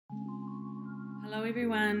Hello,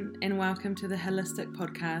 everyone, and welcome to the Holistic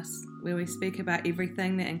Podcast, where we speak about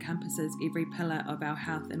everything that encompasses every pillar of our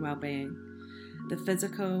health and well-being: the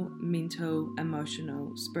physical, mental,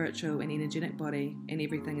 emotional, spiritual, and energetic body, and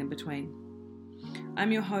everything in between.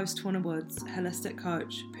 I'm your host, Twana Woods, holistic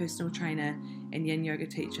coach, personal trainer, and yin yoga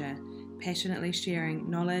teacher, passionately sharing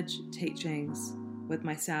knowledge, teachings with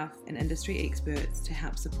myself and industry experts to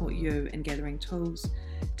help support you in gathering tools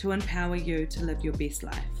to empower you to live your best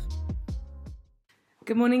life.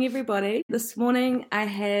 Good morning, everybody. This morning I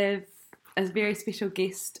have a very special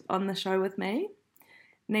guest on the show with me,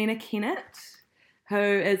 Nina Kennett, who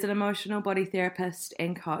is an emotional body therapist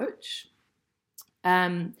and coach.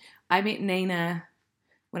 I met Nina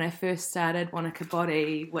when I first started Wanaka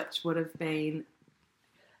Body, which would have been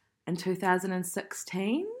in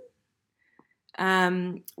 2016,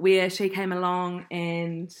 where she came along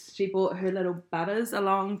and she brought her little bubs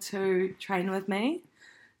along to train with me.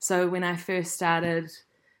 So when I first started,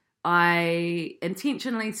 I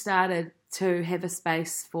intentionally started to have a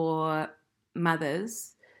space for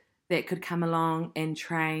mothers that could come along and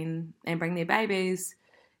train and bring their babies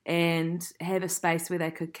and have a space where they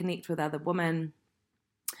could connect with other women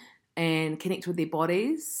and connect with their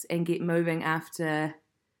bodies and get moving after,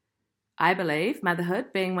 I believe,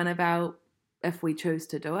 motherhood being one of our, if we choose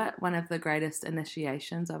to do it, one of the greatest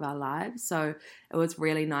initiations of our lives. So it was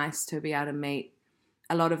really nice to be able to meet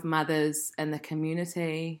a lot of mothers in the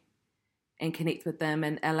community and connect with them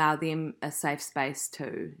and allow them a safe space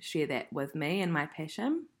to share that with me and my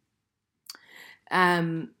passion.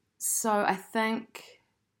 So I think,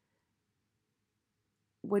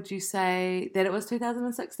 would you say that it was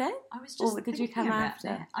 2016? I was just or did you come after?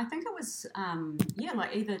 That. I think it was,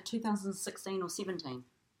 like either 2016 or 17.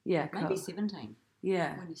 Yeah, maybe cool. 17.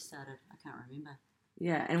 Yeah. When you started, I can't remember.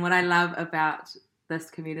 Yeah, and what I love about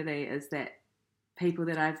this community is that people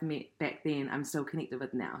that I've met back then, I'm still connected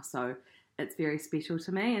with now. So it's very special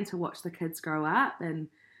to me, and to watch the kids grow up. And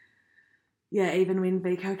yeah, even when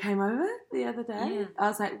Vico came over the other day, I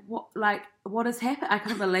was like, what has happened? I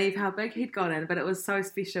couldn't believe how big he'd gotten, but it was so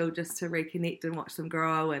special just to reconnect and watch them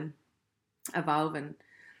grow and evolve.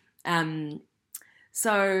 And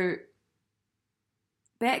so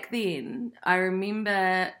back then, I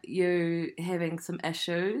remember you having some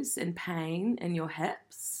issues and pain in your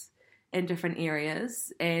hips in different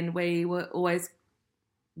areas, and we were always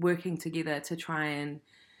working together to try and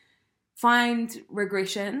find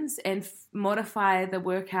regressions and modify the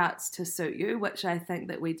workouts to suit you, which I think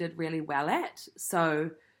that we did really well at.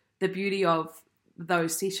 So the beauty of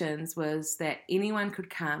those sessions was that anyone could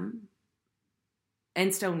come,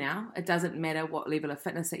 and still now, it doesn't matter what level of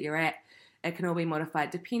fitness that you're at, it can all be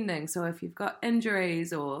modified depending. So if you've got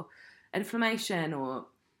injuries or inflammation or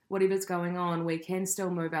whatever's going on, we can still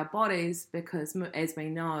move our bodies because, as we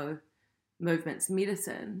know, movement's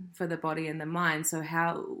medicine for the body and the mind. So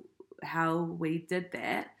how we did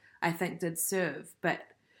that, I think, did serve. But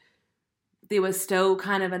there was still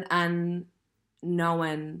kind of an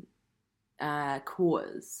unknown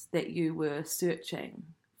cause that you were searching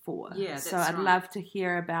for. Yeah, so I'd love to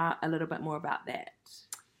hear a little bit more about that.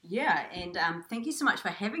 Yeah, and thank you so much for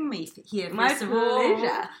having me here. My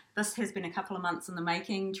pleasure. This has been a couple of months in the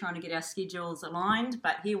making, trying to get our schedules aligned,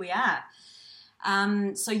 but here we are.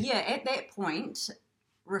 So yeah, at that point,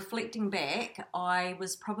 reflecting back, I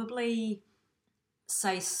was probably,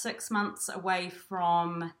 say, 6 months away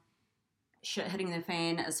from shit hitting the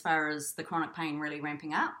fan as far as the chronic pain really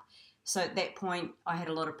ramping up. So at that point, I had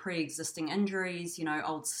a lot of pre-existing injuries,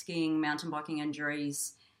 old skiing, mountain biking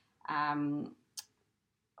injuries.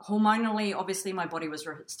 Hormonally, obviously, my body was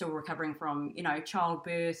still recovering from,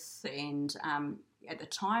 childbirth, and at the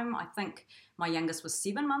time, I think my youngest was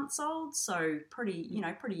 7 months old, so pretty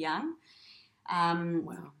young.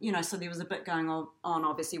 Wow. So there was a bit going on,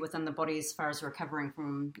 obviously, within the body as far as recovering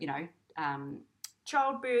from,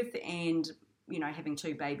 childbirth and, having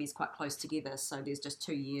two babies quite close together. So there's just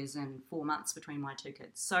 2 years and 4 months between my two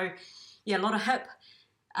kids. So, yeah, a lot of hip,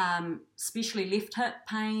 especially left hip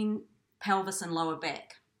pain, pelvis and lower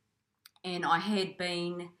back. And I'm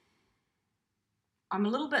a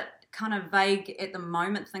little bit kind of vague at the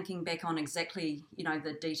moment, thinking back on exactly,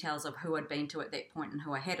 the details of who I'd been to at that point and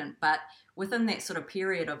who I hadn't. But within that sort of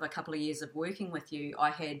period of a couple of years of working with you,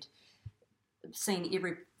 I had seen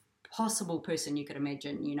every possible person you could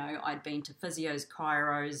imagine. I'd been to physios,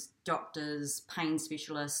 chiros, doctors, pain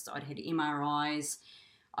specialists. I'd had MRIs.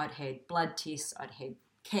 I'd had blood tests. I'd had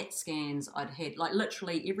CAT scans. I'd had, like,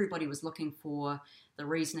 literally everybody was looking for the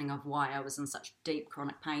reasoning of why I was in such deep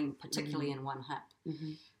chronic pain, particularly in one hip.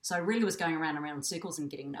 So I really was going around in circles and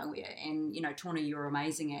getting nowhere. And, you know, Tawna, you're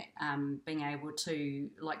amazing at being able to,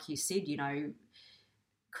 like you said, you know,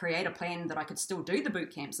 create a plan that I could still do the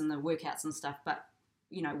boot camps and the workouts and stuff, but,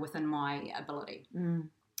 you know, within my ability,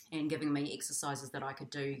 and giving me exercises that I could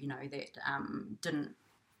do, you know, that didn't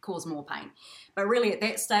cause more pain. But really at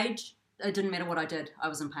that stage, it didn't matter what I did. I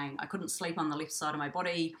was in pain. I couldn't sleep on the left side of my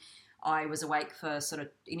body. I was awake for sort of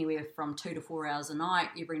anywhere from 2 to 4 hours a night,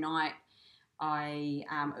 every night.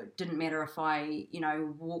 It didn't matter if I, you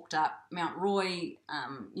know, walked up Mount Roy,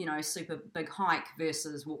 you know, super big hike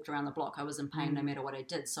versus walked around the block. I was in pain no matter what I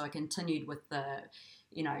did. So I continued with the,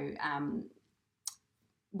 you know,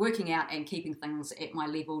 working out and keeping things at my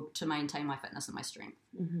level to maintain my fitness and my strength.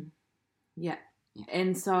 Yeah.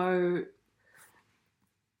 And so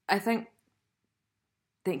I think,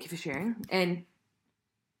 thank you for sharing. And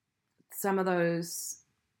some of those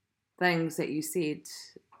things that you said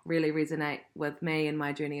really resonate with me and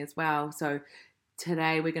my journey as well. So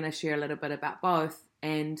today we're going to share a little bit about both,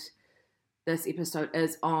 and this episode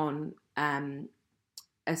is on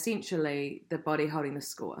essentially the body holding the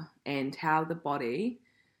score and how the body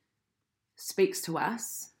speaks to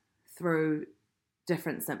us through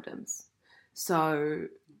different symptoms. So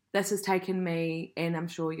this has taken me, and I'm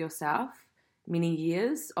sure yourself, many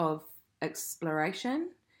years of exploration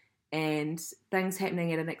and things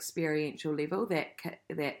happening at an experiential level that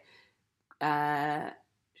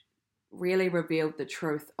really revealed the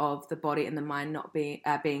truth of the body and the mind not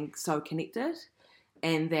being so connected,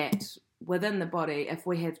 and that within the body, if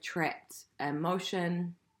we have trapped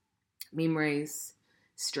emotion, memories,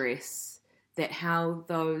 stress, that how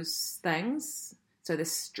those things, so the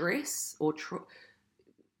stress or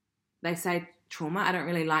they say trauma. I don't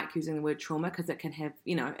really like using the word trauma because it can have,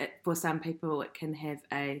 you know, for some people it can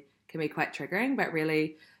be quite triggering, but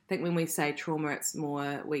really I think when we say trauma, it's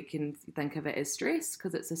more, we can think of it as stress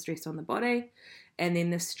because it's a stress on the body. And then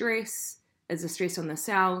the stress is a stress on the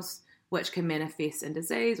cells, which can manifest in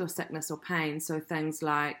disease or sickness or pain. So things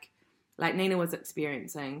like Nina was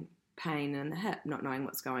experiencing pain in the hip, not knowing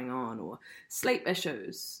what's going on, or sleep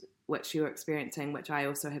issues, which you're experiencing, which I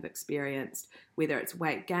also have experienced, whether it's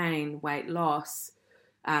weight gain, weight loss,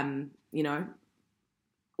 you know,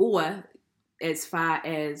 or as far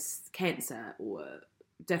as cancer or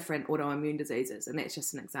different autoimmune diseases. And that's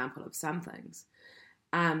just an example of some things.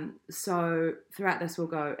 So throughout this, we'll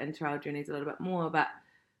go into our journeys a little bit more, but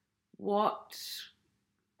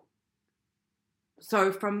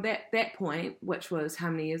so from that point, which was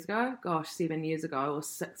how many years ago? Gosh, 7 years ago or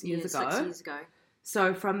 6 years ago. 6 years ago.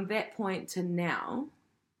 So from that point to now,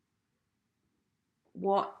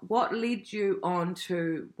 what led you on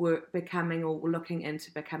to becoming or looking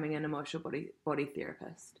into becoming an emotional body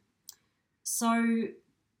therapist? So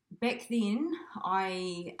back then,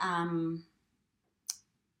 I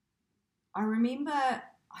remember,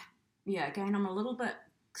 again, I'm a little bit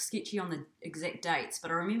sketchy on the exact dates, but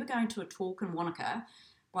I remember going to a talk in Wanaka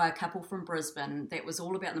by a couple from Brisbane that was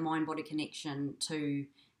all about the mind-body connection to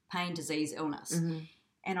pain, disease, illness.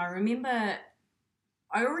 And I remember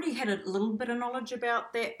I already had a little bit of knowledge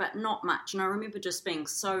about that, but not much. And I remember just being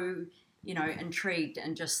so, you know, intrigued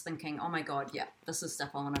and just thinking, oh my God, yeah, this is stuff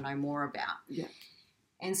I want to know more about. Yeah.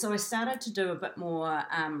 And so I started to do a bit more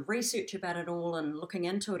research about it all and looking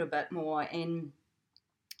into it a bit more. And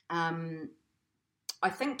I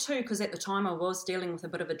think too, because at the time I was dealing with a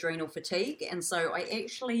bit of adrenal fatigue. And so I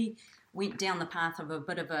actually went down the path of a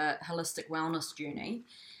bit of a holistic wellness journey.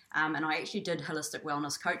 And I actually did holistic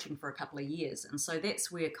wellness coaching for a couple of years. And so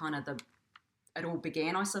that's where kind of it all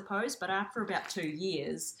began, I suppose. But after about 2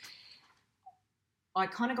 years, I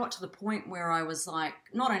kind of got to the point where I was like,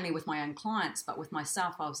 not only with my own clients, but with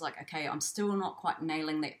myself, I was like, okay, I'm still not quite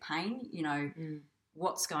nailing that pain, you know,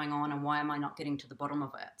 what's going on and why am I not getting to the bottom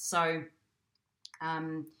of it? So,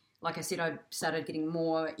 like I said, I started getting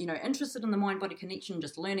more, you know, interested in the mind-body connection,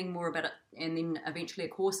 just learning more about it. And then eventually a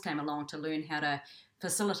course came along to learn how to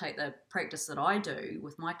facilitate the practice that I do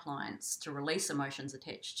with my clients to release emotions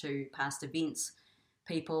attached to past events,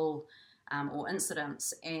 people, or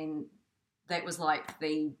incidents. And that was like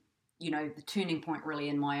the turning point really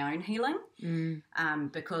in my own healing,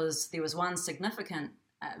 because there was one significant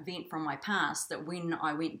event from my past that when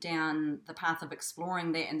I went down the path of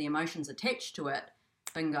exploring that and the emotions attached to it,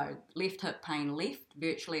 bingo, left hip pain left.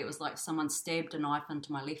 Virtually it was like someone stabbed a knife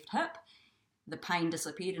into my left hip. The pain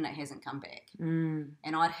disappeared and it hasn't come back. And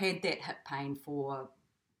I'd had that hip pain for,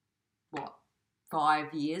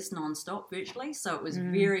 5 years non-stop virtually. So it was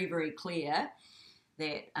very, very clear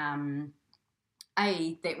that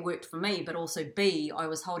A, that worked for me, but also B, I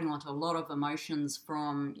was holding on to a lot of emotions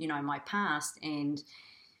from, my past. And,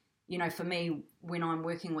 for me, when I'm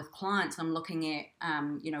working with clients, I'm looking at,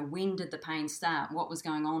 when did the pain start? What was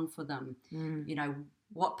going on for them?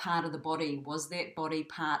 What part of the body was that body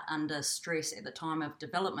part under stress at the time of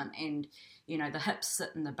development? And, the hips sit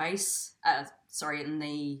in the base, in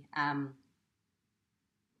the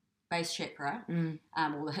base chakra,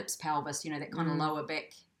 or the hips pelvis, that kind of lower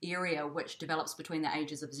back area, which develops between the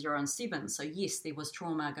ages of 0 and 7. So yes, there was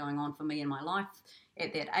trauma going on for me in my life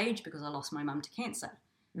at that age because I lost my mum to cancer.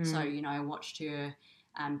 So, I watched her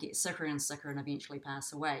get sicker and sicker and eventually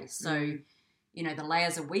pass away. So, the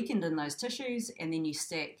layers are weakened in those tissues, and then you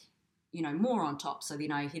stack, more on top. So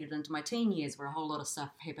then I headed into my teen years where a whole lot of stuff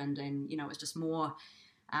happened, and, it was just more,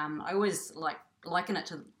 I always liken it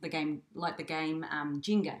to the game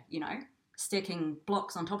Jenga, stacking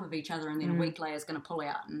blocks on top of each other, and then a weak layer is going to pull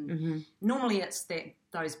out. And normally it's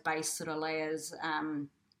those base sort of layers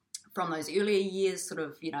from those earlier years, sort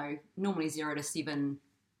of, normally 0 to 7,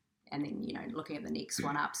 and then, looking at the next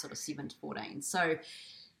one up, sort of 7 to 14. So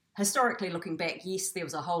historically looking back, yes, there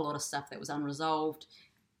was a whole lot of stuff that was unresolved.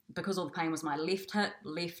 Because all the pain was my left hip.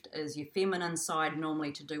 Left is your feminine side,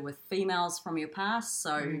 normally to do with females from your past.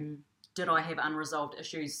 So did I have unresolved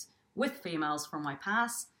issues with females from my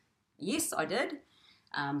past? Yes, I did.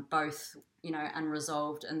 Both,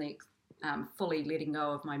 unresolved in the fully letting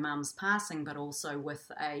go of my mum's passing, but also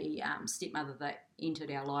with a stepmother that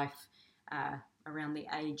entered our life around the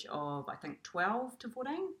age of, I think, 12 to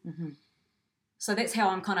 14. So that's how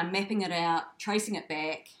I'm kind of mapping it out, tracing it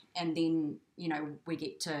back, and then, we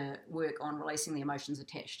get to work on releasing the emotions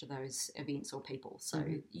attached to those events or people. So,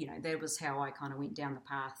 that was how I kind of went down the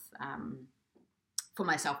path for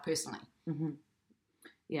myself personally.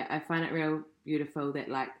 Yeah, I find it real beautiful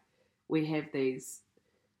that, we have these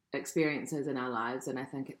experiences in our lives, and I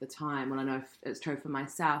think at the time, well, I know it's true for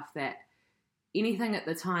myself, that anything at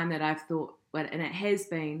the time that I've thought, and it has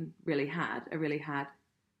been a really hard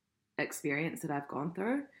experience that I've gone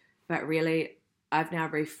through, but really I've now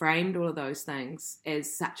reframed all of those things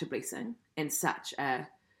as such a blessing and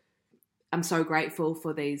I'm so grateful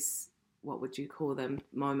for these, what would you call them,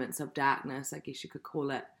 moments of darkness, I guess you could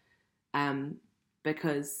call it,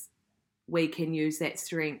 because we can use that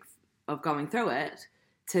strength of going through it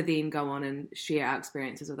to then go on and share our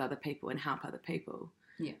experiences with other people and help other people.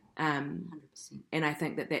 Yeah, 100%. And I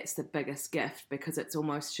think that that's the biggest gift, because it's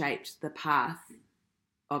almost shaped the path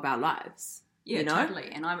of our lives. Yeah,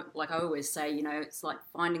 totally. And I always say, it's like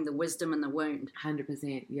finding the wisdom in the wound.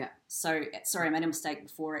 100%, yeah. So, sorry, I made a mistake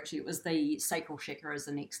before, actually. It was the sacral chakra is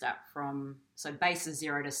the next up so base is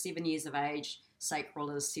 0 to 7 years of age,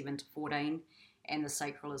 sacral is 7 to 14, and the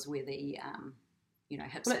sacral is where the,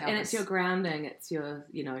 hips, pelvis. And it's your grounding, it's your,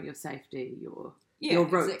 your safety, your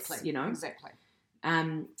roots, Exactly.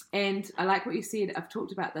 And I like what you said. I've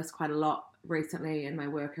talked about this quite a lot recently in my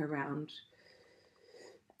work around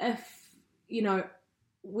if,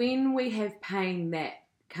 when we have pain that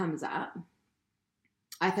comes up,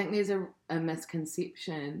 I think there's a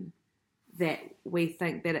misconception that we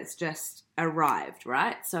think that it's just arrived,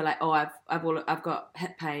 right? So I've got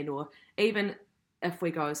hip pain, or even if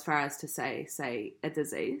we go as far as to say a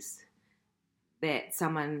disease that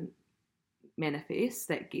someone manifests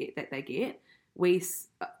that they get,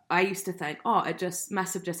 I used to think, it just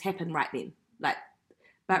must have just happened right then,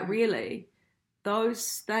 but really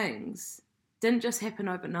those things didn't just happen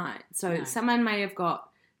overnight. So someone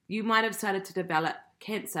you might have started to develop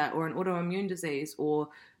cancer or an autoimmune disease or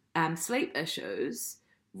sleep issues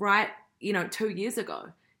right, 2 years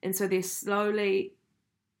ago. And so the stress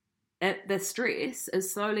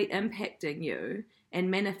is slowly impacting you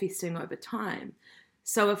and manifesting over time.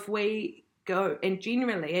 So if we go, and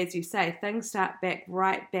generally, as you say, things start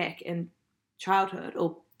right back in childhood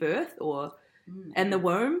or birth or in the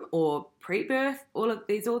womb or pre-birth, all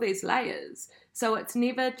these layers. So it's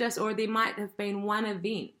never just, or there might have been one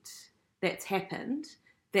event that's happened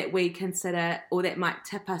that we consider, or that might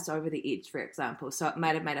tip us over the edge, for example. So it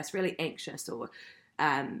might have made us really anxious or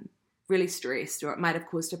really stressed, or it might have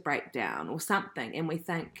caused a breakdown or something, and we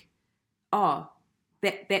think,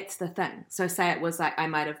 that's the thing. So say it was I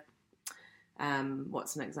might have,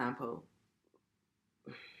 what's an example?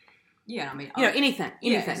 Yeah, I mean, anything,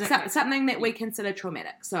 yeah, exactly. Something that we consider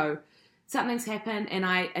traumatic. So something's happened, and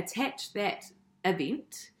I attach that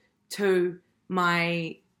event to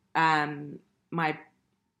a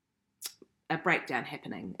breakdown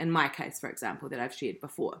happening. In my case, for example, that I've shared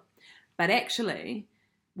before. But actually,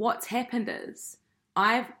 what's happened is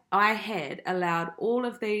I had allowed all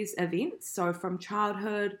of these events, so from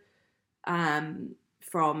childhood,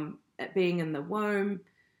 from it being in the womb,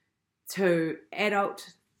 to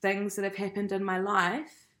adult things that have happened in my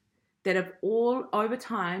life that have all over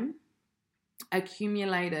time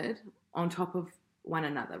accumulated on top of one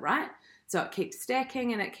another, right? So it keeps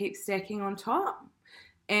stacking and it keeps stacking on top.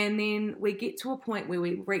 And then we get to a point where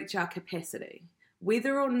we reach our capacity,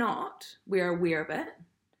 whether or not we're aware of it.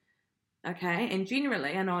 Okay. And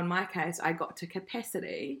generally, I know in my case, I got to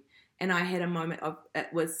capacity and I had a moment of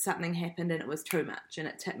something happened and it was too much and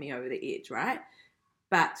it tipped me over the edge, right?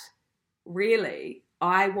 But really,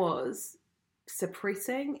 I was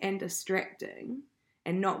suppressing and distracting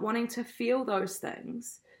and not wanting to feel those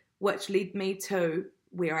things, which led me to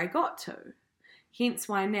where I got to. Hence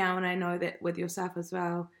why now, and I know that with yourself as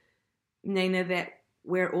well, Nina, that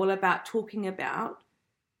we're all about talking about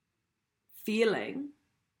feeling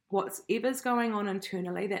whatever's going on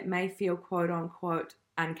internally that may feel quote unquote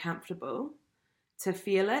uncomfortable, to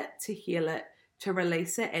feel it, to heal it, to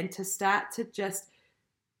release it, and to start to just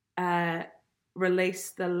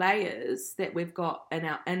release the layers that we've got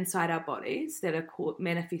inside our bodies that are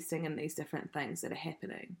manifesting in these different things that are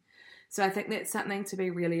happening. So I think that's something to be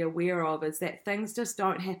really aware of, is that things just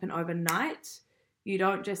don't happen overnight. You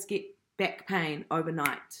don't just get back pain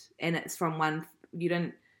overnight and it's from one, you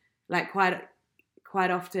don't, like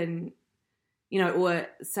quite often, or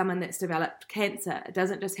someone that's developed cancer, it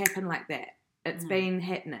doesn't just happen like that. It's been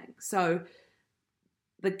happening. So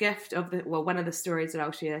the gift of one of the stories that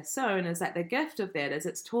I'll share soon is that the gift of that is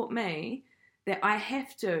it's taught me that I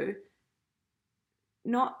have to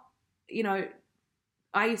not,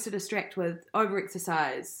 I used to distract with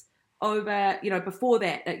over-exercise, before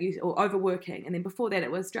that, or overworking, and then before that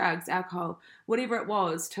it was drugs, alcohol, whatever it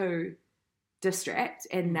was to distract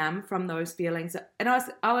and numb from those feelings. And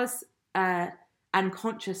I was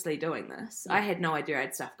unconsciously doing this. I had no idea I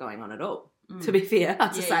had stuff going on at all. To be fair, I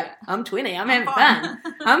was just I'm 20, I'm having fun.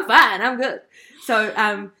 I'm fine, I'm good.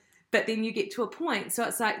 So, but then you get to a point, so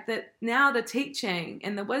it's like that now the teaching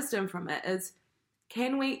and the wisdom from it is,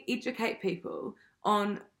 can we educate people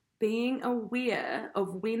on being aware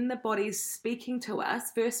of when the body's speaking to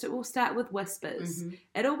us? First, it will start with whispers.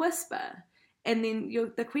 It'll whisper. And then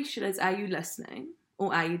the question is, are you listening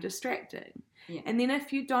or are you distracting? Yeah. And then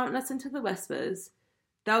if you don't listen to the whispers,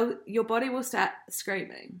 your body will start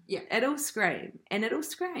screaming. Yeah. It'll scream and it'll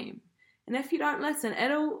scream. And if you don't listen,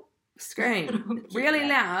 it'll scream really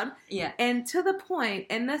loud. Yeah. And to the point,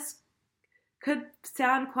 and this could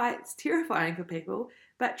sound quite terrifying for people,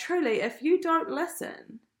 but truly, if you don't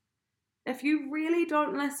listen, if you really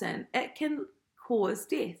don't listen, it can cause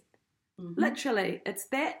death. Literally, it's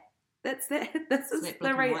that. That's that.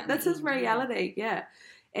 This is reality. Yeah.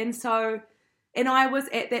 And so, and I was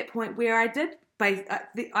at that point where I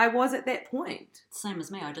was at that point. Same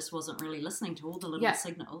as me. I just wasn't really listening to all the little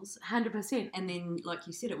signals. 100%. And then, like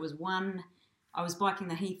you said, it was I was biking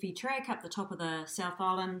the Heafy track up the top of the South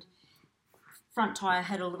Island. Front tyre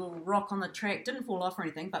had a little rock on the track. Didn't fall off or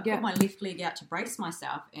anything, but put my left leg out to brace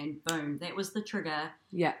myself, and boom, that was the trigger.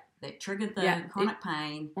 Yeah. That triggered the chronic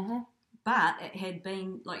pain. But it had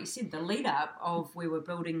been, like you said, the lead up of we were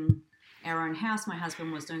building our own house. My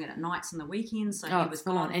husband was doing it at nights and the weekends, so he was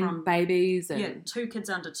gone from babies and 2 kids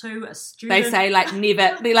under 2, a student. They say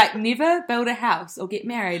never build a house or get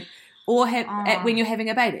married or have when you're having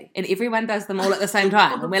a baby, and everyone does them all at the same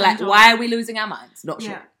time, and we're like, why are we losing our minds? Not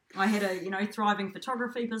sure. I had a thriving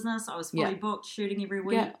photography business. I was fully booked, shooting every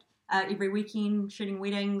week, every weekend, shooting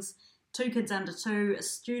weddings. 2 kids under 2, a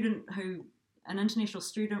student an international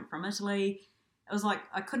student from Italy. It was like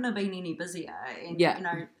I couldn't have been any busier. And,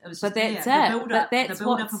 it was just, the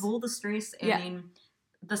build-up of all the stress, and then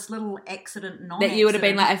this little accident, that you would have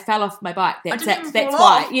been like, I fell off my bike. That's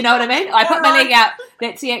why. You know what I mean? I put my leg out.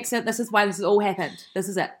 That's the accident. This is why this has all happened. This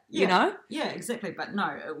is it. You know? Yeah, exactly. But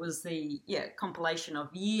no, it was the compilation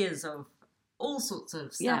of years of all sorts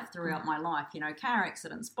of stuff throughout my life. Car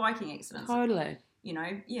accidents, biking accidents. Totally.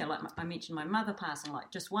 Like I mentioned, my mother passing,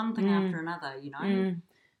 like just one thing after another.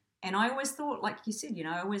 And I always thought, like you said,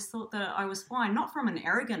 I always thought that I was fine, not from an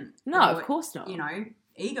arrogant, of course not,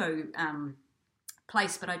 ego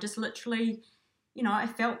place, but I just literally, I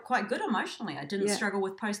felt quite good emotionally. I didn't struggle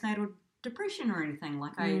with postnatal depression or anything.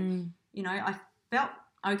 Like I felt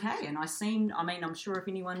okay, and I'm sure if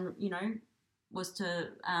anyone, was to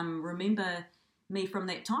remember me from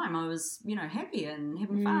that time, I was, happy and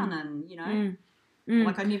having fun, and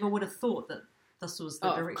like I never would have thought that this was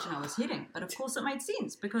the direction I was heading. But of course it made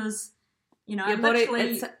sense because, your body,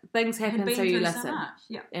 things happen so you listen. So much.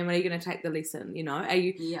 Yeah. And when are you going to take the lesson, Are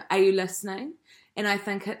you listening? And I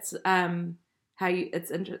think it's I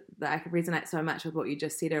resonate so much with what you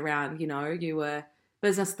just said around, you were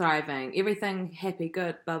business thriving, everything happy,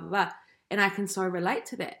 good, blah, blah, blah. And I can so relate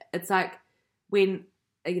to that. It's like when,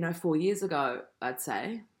 4 years ago, I'd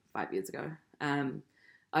say, 5 years ago,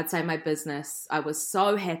 I'd say my business, I was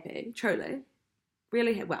so happy, truly,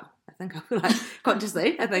 really, I think I was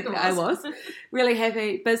consciously, I think I was really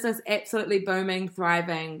happy. Business absolutely booming,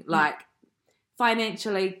 thriving, like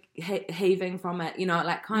financially heaving from it,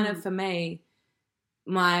 kind of for me,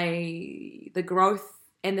 the growth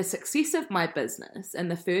and the success of my business in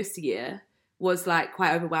the first year was like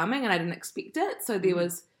quite overwhelming and I didn't expect it. So there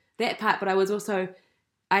was that part, but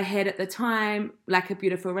I had at the time like a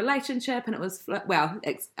beautiful relationship and it was,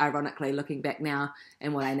 ironically looking back now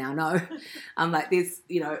and what I now know, I'm like,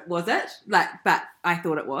 was it? But I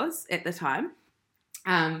thought it was at the time.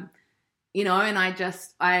 And I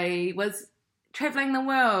was traveling the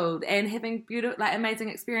world and having beautiful, like amazing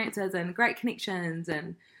experiences and great connections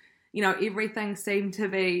and, everything seemed to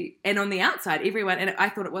be, and on the outside, everyone, and I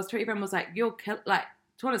thought it was too, everyone was like,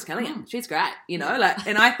 Tawana's killing it. She's great, and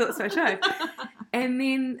I thought so too. And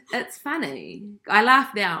then it's funny. I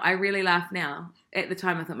laugh now. I really laugh now. At the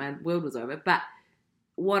time, I thought my world was over. But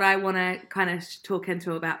what I want to kind of talk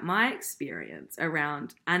into about my experience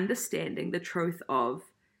around understanding the truth of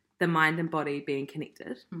the mind and body being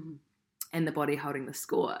connected and the body holding the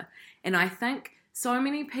score. And I think so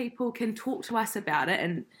many people can talk to us about it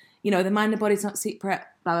and, the mind and body's not separate,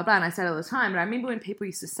 blah, blah, blah. And I say it all the time. But I remember when people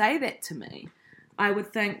used to say that to me, I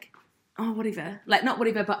would think, oh, whatever. Like, not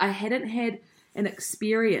whatever, but I hadn't had an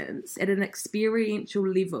experience at an experiential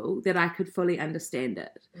level that I could fully understand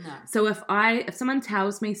it. No. So if someone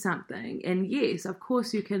tells me something, and yes, of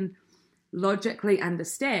course you can logically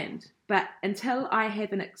understand, but until I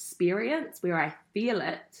have an experience where I feel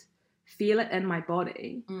it in my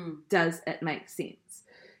body, does it make sense?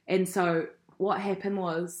 And so what happened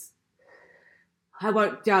was, I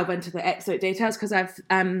won't delve into the absolute details because I've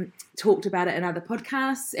talked about it in other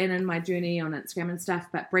podcasts and in my journey on Instagram and stuff,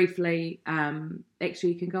 but briefly,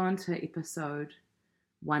 actually you can go on to episode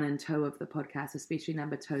 1 and 2 of the podcast, especially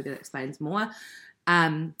number 2 that explains more.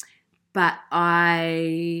 But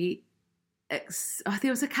there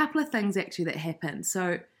was a couple of things actually that happened.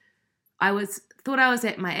 So thought I was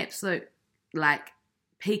at my absolute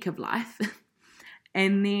peak of life.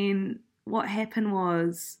 And then what happened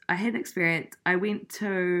was I had an experience. I went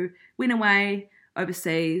away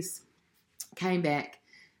overseas, came back,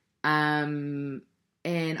 and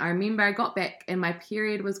I remember I got back and my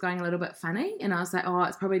period was going a little bit funny, and I was like, oh,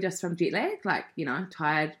 it's probably just from jet lag,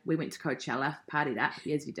 tired. We went to Coachella, partied up,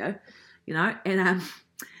 as you do, and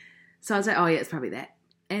so I was like, oh yeah, it's probably that.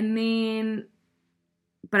 And then,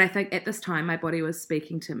 but I think at this time my body was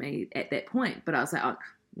speaking to me at that point, but I was like, oh,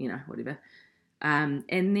 whatever. And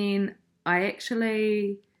then I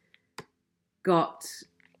actually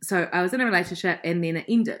so I was in a relationship and then it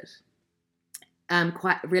ended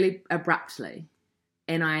quite really abruptly.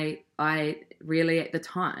 And I really at the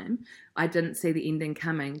time, I didn't see the ending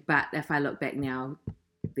coming. But if I look back now,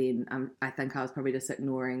 then I think I was probably just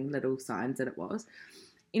ignoring little signs that it was.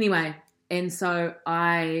 Anyway, and so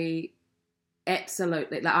I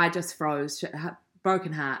absolutely, I just froze,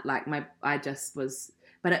 broken heart,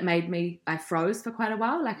 but it made me, I froze for quite a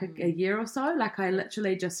while, a year or so. I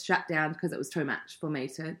literally just shut down because it was too much for me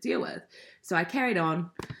to deal with. So I carried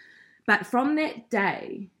on. But from that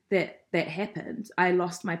day that happened, I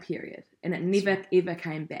lost my period and it never, ever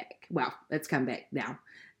came back. Well, it's come back now.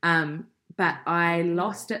 But I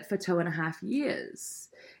lost it for 2.5 years.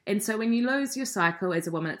 And so when you lose your cycle as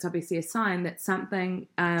a woman, it's obviously a sign that something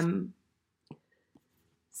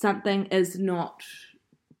is not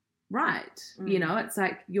right. It's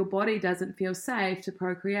like your body doesn't feel safe to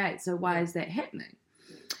procreate. So why is that happening?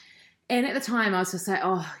 And at the time I was just like,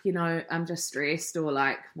 oh, I'm just stressed or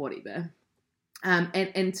whatever.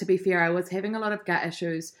 And to be fair, I was having a lot of gut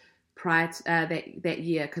issues prior to that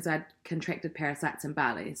year because I'd contracted parasites in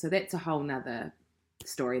Bali. So that's a whole nother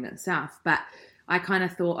story in itself. But I kind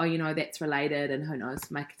of thought, oh, that's related and who knows,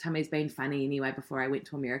 my tummy's been funny anyway before I went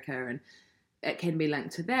to America and it can be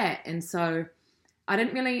linked to that. And so I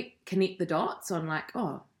didn't really connect the dots on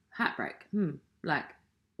heartbreak.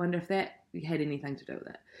 Wonder if that had anything to do with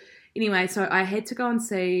it. Anyway, so I had to go and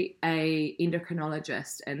see a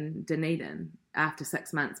endocrinologist in Dunedin after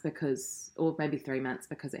 6 months or maybe 3 months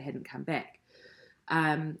because it hadn't come back.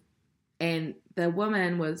 And the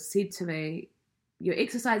woman said to me, you're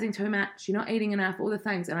exercising too much, you're not eating enough, all the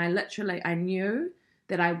things. And I knew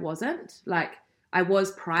that I wasn't. I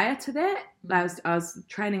was prior to that. I was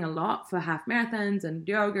training a lot for half marathons and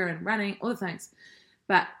yoga and running, all the things.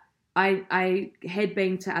 But I had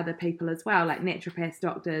been to other people as well, like naturopaths,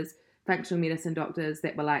 doctors, functional medicine doctors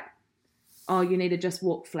that were like, oh, you need to just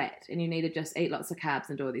walk flat and you need to just eat lots of carbs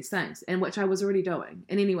and do all these things, and which I was already doing.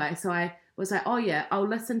 And anyway, so I was like, oh yeah, I'll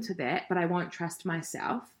listen to that, but I won't trust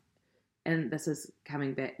myself. And this is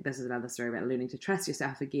coming back, this is another story about learning to trust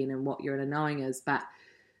yourself again and what your inner knowing is. But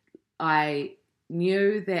I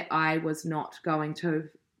knew that I was not going too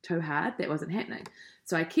hard. That wasn't happening.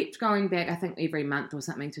 So I kept going back, I think every month or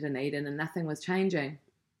something, to Dunedin, and nothing was changing.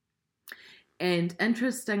 And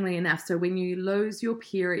interestingly enough, so when you lose your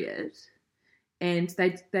period, and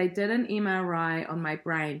they did an MRI on my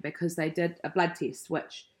brain because they did a blood test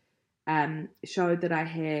which showed that I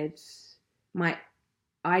had my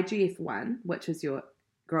IGF-1, which is your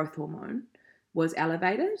growth hormone, was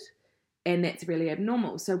elevated, and that's really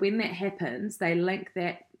abnormal. So when that happens, they link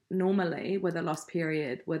that normally with a lost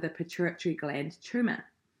period with a pituitary gland tumour.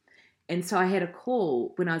 And so I had a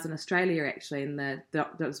call when I was in Australia, actually, and the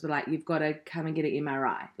doctors were like, you've got to come and get an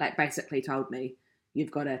MRI. Like, basically told me,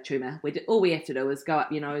 you've got a tumour. All we have to do is go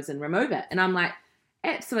up your nose and remove it. And I'm like,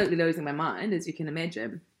 absolutely losing my mind, as you can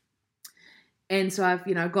imagine. And so I've,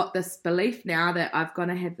 got this belief now that I've got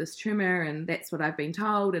to have this tumour, and that's what I've been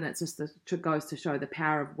told. And it's just goes to show the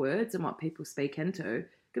power of words and what people speak into.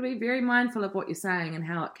 Got to be very mindful of what you're saying and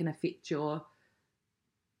how it can affect your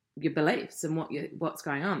beliefs and what's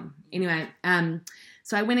going on. Anyway,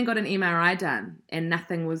 so I went and got an MRI done, and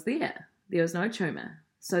nothing was there. There was no tumour.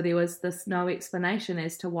 So there was this no explanation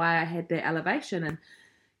as to why I had that elevation, and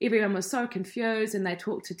everyone was so confused, and they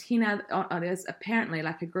talked to 10 other, there's apparently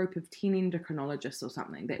like a group of 10 endocrinologists or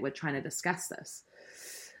something that were trying to discuss this.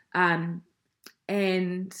 And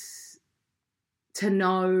to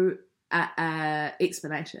no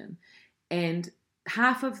explanation. And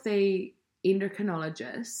half of the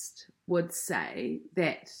endocrinologists would say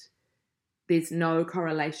that there's no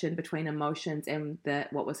correlation between emotions and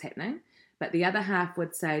what was happening. But the other half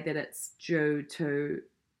would say that it's due to,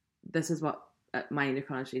 this is what my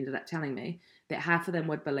endocrinologist ended up telling me, that half of them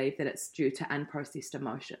would believe that it's due to unprocessed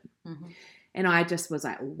emotion. Mm-hmm. And I just was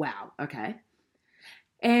like, wow, okay.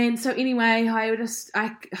 And so anyway, I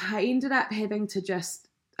ended up having to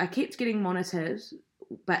I kept getting monitored,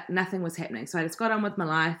 but nothing was happening. So I just got on with my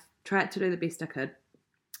life, tried to do the best I could.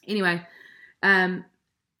 Anyway, a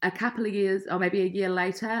couple of years, or maybe a year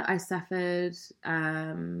later, I suffered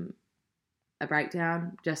a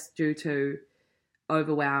breakdown just due to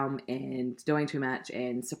overwhelm and doing too much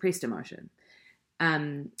and suppressed emotion.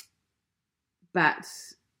 But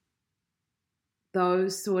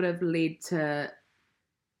those sort of led to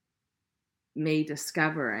me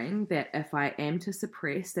discovering that if I am to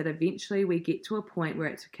suppress, that eventually we get to a point where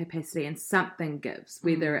it's a capacity and something gives,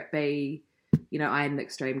 whether it be, I had an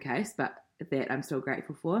extreme case, but that I'm still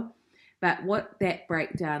grateful for. But what that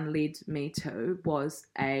breakdown led me to was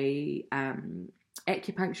a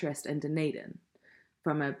acupuncturist in Dunedin,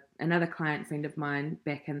 from another client friend of mine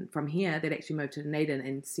from here that actually moved to Dunedin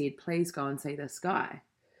and said, please go and see this guy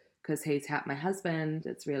because he's helped my husband.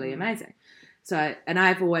 It's really amazing. So, and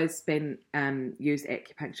I've always been used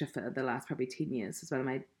acupuncture for the last probably 10 years. Because one of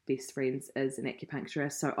my best friends is an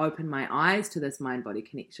acupuncturist, so opened my eyes to this mind-body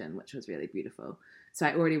connection, which was really beautiful. So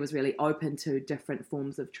I already was really open to different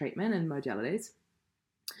forms of treatment and modalities.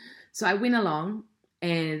 So I went along,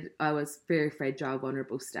 and I was very fragile,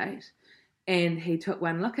 vulnerable state. And he took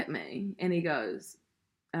one look at me, and he goes,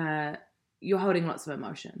 you're holding lots of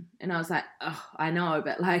emotion. And I was like, oh, I know,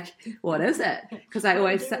 but like, what is it? Because I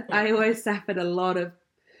always suffered a lot of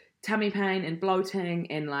tummy pain and bloating,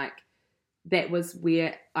 and like that was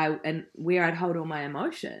where I'd hold all my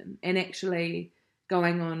emotion. And actually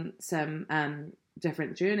going on some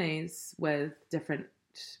different journeys with different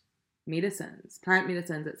medicines, plant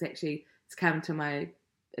medicines, it's come to my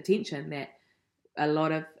attention that a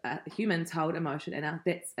lot of humans hold emotion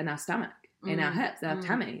in our stomach. In our hips, our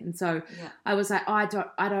tummy. And so I was like, I don't,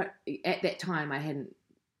 at that time I hadn't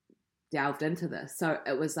delved into this. So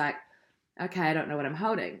it was like, okay, I don't know what I'm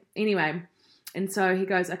holding. Anyway, and so he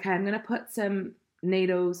goes, okay, I'm going to put some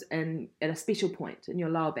needles at a special point in your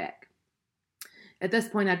lower back. At this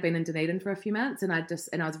point, I'd been in Dunedin for a few months, and I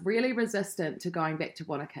was really resistant to going back to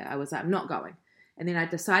Wanaka. I was like, I'm not going. And then I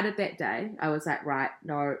decided that day, I was like, right,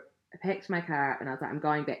 no, I packed my car up, and I was like, I'm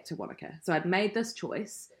going back to Wanaka. So I'd made this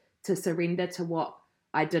choice to surrender to what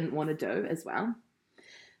I didn't want to do as well.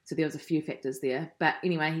 So there was a few factors there. But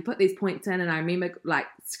anyway, he put these points in, and I remember like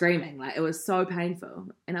screaming, like it was so painful.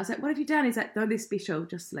 And I was like, what have you done? He's like, no, they're special,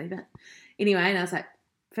 just leave it. Anyway, and I was like,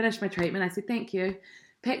 finished my treatment. I said, thank you.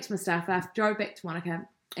 Packed my stuff up, drove back to Wanaka.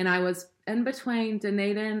 And I was in between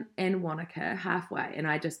Dunedin and Wanaka halfway, and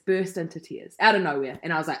I just burst into tears out of nowhere.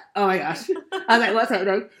 And I was like, oh my gosh. I was like, what's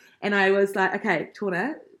happening? And I was like, okay,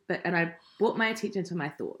 Tawna, and I brought my attention to my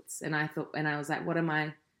thoughts, and I was like,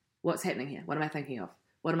 what's happening here? What am I thinking of?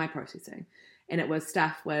 What am I processing? And it was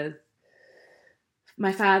stuff with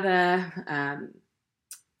my father,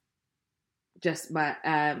 just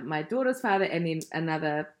my daughter's father, and then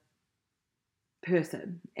another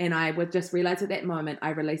person. And I would just realize at that moment I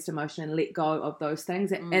released emotion and let go of those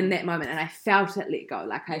things in that moment, and I felt it let go,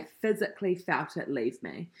 like I physically felt it leave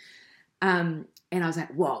me. And I was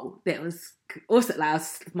like, whoa, that was awesome. Like I was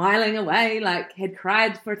smiling away, like had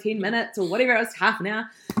cried for 10 minutes or whatever, it was half an hour,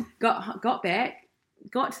 got back,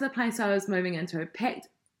 got to the place I was moving into,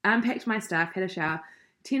 unpacked my stuff, had a shower.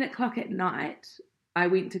 10 o'clock at night, I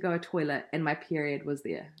went to go to the toilet and my period was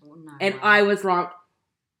there. Oh, no. And I was like,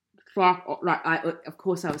 of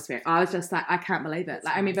course I was scared. I was just like, I can't believe it.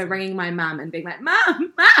 Like, I remember ringing my mum and being like,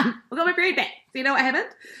 Mum, I got my period back. So you know what happened?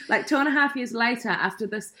 Like 2.5 years later, after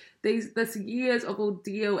this years of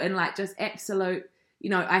ordeal and like just absolute,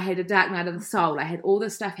 I had a dark night of the soul. I had all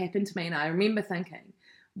this stuff happen to me, and I remember thinking,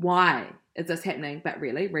 why is this happening? But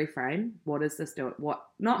really, reframe. What is this doing? Why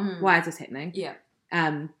is this happening? Yeah.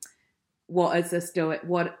 What is this doing?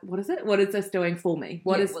 What is it? What is this doing for me?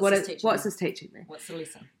 What's this teaching me? What's the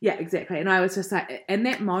lesson? Yeah, exactly. And I was just like, in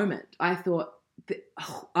that moment, I thought,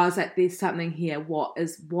 I was like, there's something here. What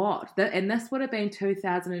is what? And this would have been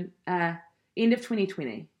end of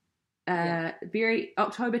 2020, very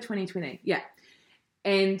October 2020. Yeah.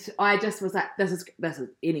 And I just was like, this is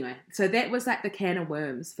anyway. So that was like the can of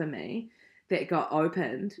worms for me that got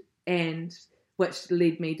opened, and which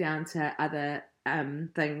led me down to other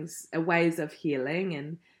things, ways of healing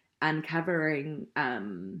and uncovering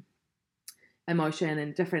emotion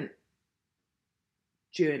and different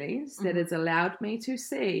journeys that has allowed me to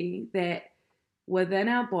see that within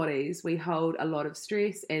our bodies we hold a lot of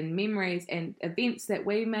stress and memories and events that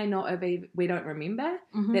we may not have we don't remember,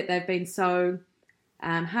 that they've been so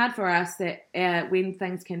hard for us that when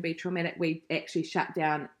things can be traumatic, we actually shut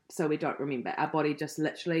down so we don't remember. Our body just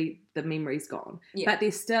literally, the memory's gone. Yeah. But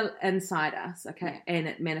they're still inside us, okay? Yeah. And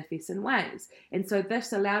it manifests in ways. And so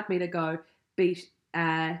this allowed me to go be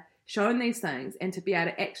shown these things and to be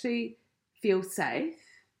able to actually feel safe,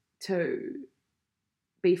 to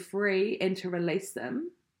be free and to release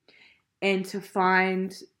them, and to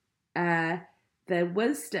find the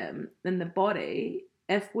wisdom in the body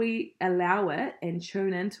if we allow it and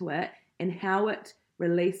tune into it and how it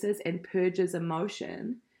releases and purges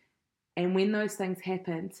emotion. And when those things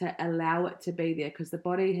happen, to allow it to be there, because the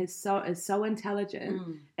body is so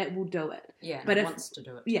intelligent, it will do it. Yeah, but it wants to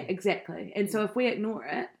do it. Yeah, exactly. And so if we ignore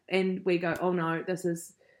it and we go, oh no, this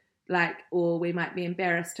is like, or we might be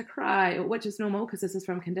embarrassed to cry, or which is normal because this is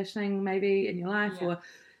from conditioning maybe in your life, or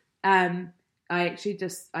I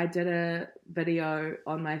did a video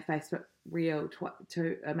on my Facebook reel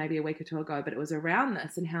maybe a week or two ago, but it was around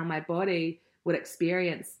this and how my body would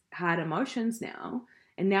experience hard emotions now.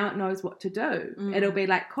 And now it knows what to do. It'll be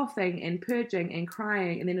like coughing and purging and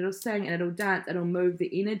crying, and then it'll sing and it'll dance, it'll move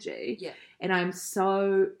the energy. Yeah. And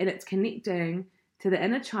and it's connecting to the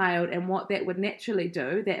inner child and what that would naturally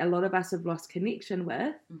do, that a lot of us have lost connection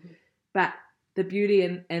with. But the beauty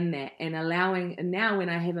in that, and allowing, and now when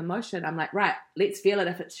I have emotion, I'm like, right, let's feel it.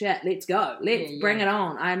 If it's shit, let's go. Let's bring it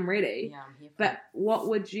on. I'm ready. Yeah, I'm here for it. What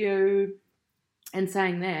would you, in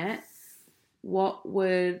saying that, what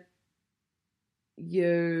would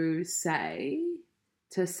you say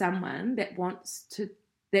to someone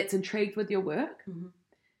that's intrigued with your work?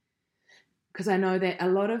 Because I know that a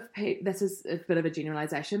lot of people, this is a bit of a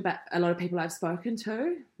generalization, but a lot of people I've spoken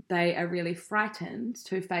to, they are really frightened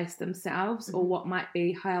to face themselves or what might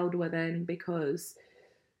be held within, because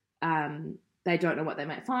they don't know what they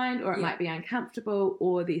might find, or it might be uncomfortable,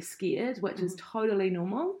 or they're scared, which is totally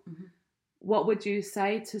normal. What would you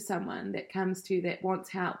say to someone that comes to you that wants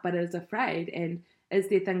help but is afraid? And is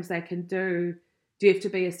there things they can do? Do you have to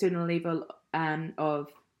be a certain level of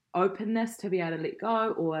openness to be able to let go,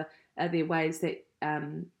 or are there ways that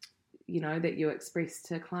that you express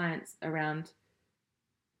to clients around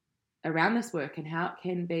this work, and how it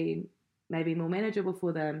can be maybe more manageable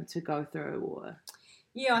for them to go through? Or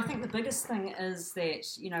I think the biggest thing is that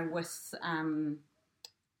with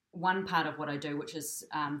one part of what I do, which is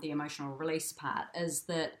the emotional release part, is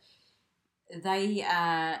that they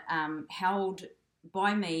are held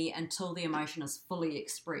by me until the emotion is fully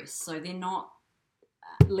expressed. So they're not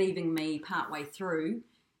leaving me partway through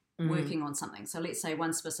working on something. So let's say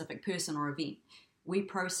one specific person or event. We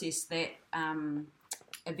process that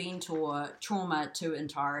event or trauma to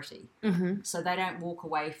entirety. So they don't walk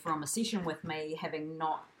away from a session with me having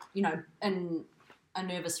not, in a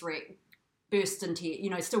nervous wreck, burst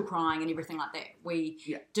into, still crying and everything like that. We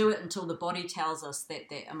do it until the body tells us that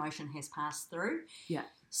that emotion has passed through. Yeah.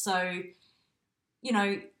 So,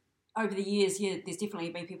 over the years, there's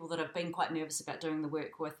definitely been people that have been quite nervous about doing the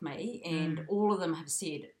work with me, and all of them have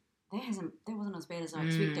said, that wasn't as bad as I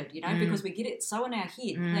expected, because we get it so in our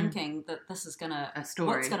head thinking that this is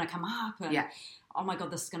what's going to come up, and oh my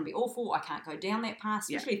God, this is going to be awful, I can't go down that path,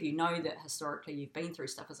 especially if you know that historically you've been through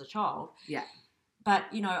stuff as a child. Yeah. But,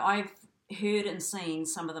 I've heard and seen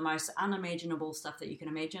some of the most unimaginable stuff that you can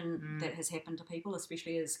imagine that has happened to people,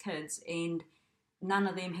 especially as kids, and none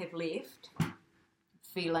of them have left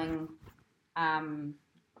feeling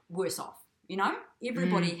worse off.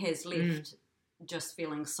 Everybody has left just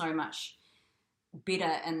feeling so much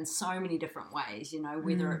better in so many different ways,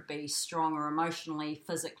 whether it be stronger emotionally,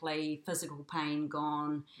 physically, physical pain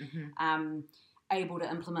gone, able to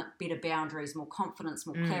implement better boundaries, more confidence,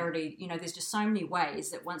 more clarity. There's just so many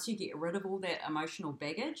ways that once you get rid of all that emotional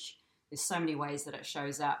baggage, there's so many ways that it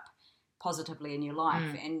shows up positively in your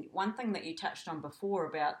life. And one thing that you touched on before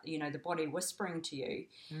about, the body whispering to you,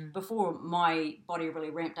 before my body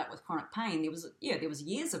really ramped up with chronic pain, there was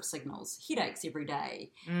years of signals, headaches every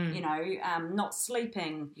day, not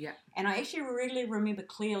sleeping. Yeah. And I actually really remember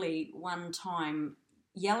clearly one time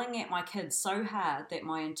yelling at my kids so hard that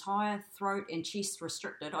my entire throat and chest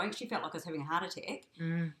restricted. I actually felt like I was having a heart attack.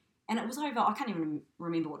 And it was over, I can't even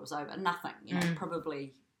remember what it was over, nothing,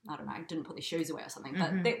 probably, I don't know, didn't put their shoes away or something,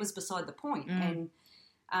 but that was beside the point. And,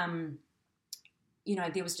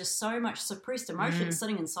 there was just so much suppressed emotion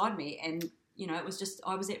sitting inside me, and, it was just,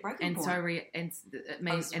 I was at breaking point. And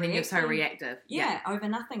then you're so reactive. Yeah, over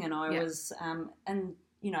nothing, and I was,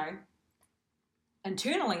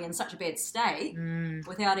 internally in such a bad state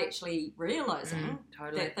without actually realising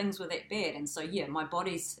that things were that bad. And so, my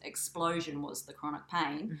body's explosion was the chronic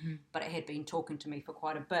pain, but it had been talking to me for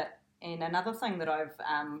quite a bit. And another thing that I've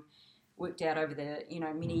worked out over the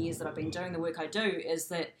many years that I've been doing the work I do is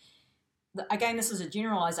that, again, this is a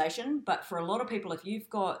generalisation, but for a lot of people, if you've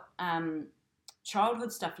got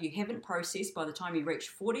childhood stuff you haven't processed by the time you reach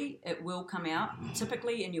 40, it will come out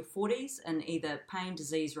typically in your 40s in either pain,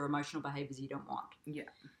 disease, or emotional behaviours you don't want. Yeah.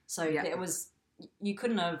 So it was, I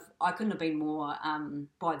couldn't have been more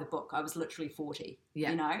by the book. I was literally 40,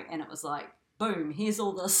 and it was like, boom, here's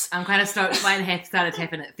all this. I'm kind of stoked. Mine started to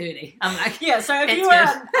happen at 30. I'm like, so if you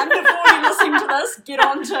are under 40 listening to this, get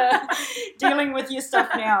on to dealing with your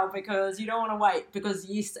stuff now, because you don't want to wait, because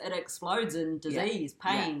yes, it explodes in disease,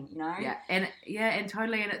 pain, Yeah, and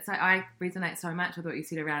totally. And it's like, I resonate so much with what you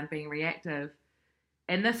said around being reactive.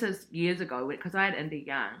 And this is years ago, because I had Indy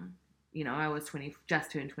young. I was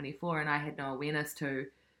just turned 24, and I had no awareness to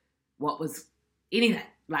what was anything,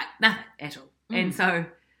 like nothing at all. And so,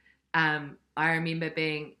 I remember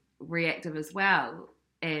being reactive as well,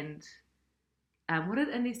 and what did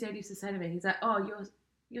Indy's dad used to say to me? He's like, "Oh,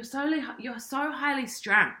 you're so highly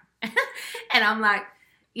strung," and I'm like,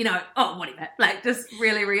 oh, whatever, like just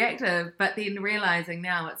really reactive. But then realizing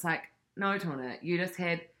now, it's like, no, Tona, you just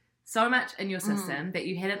had so much in your system that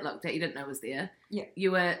you hadn't looked at, you didn't know was there. Yeah,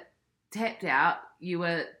 you were tapped out, you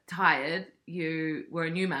were tired, you were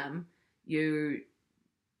a new mum, you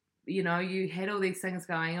had all these things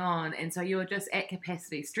going on, and so you were just at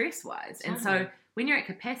capacity stress-wise. And so when you're at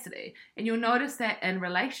capacity, and you'll notice that in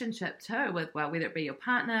relationship too, with, whether it be your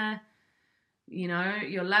partner,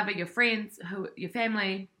 your lover, your friends, your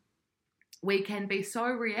family, we can be so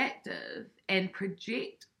reactive and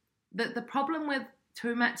project. The problem with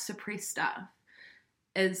too much suppressed stuff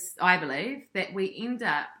is, I believe, that we end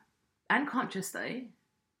up unconsciously,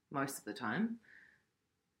 most of the time,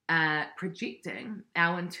 projecting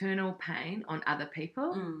our internal pain on other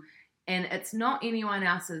people, and it's not anyone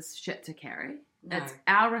else's shit to carry. No. It's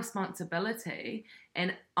our responsibility,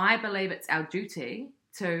 and I believe it's our duty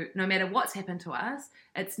to, no matter what's happened to us,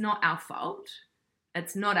 it's not our fault.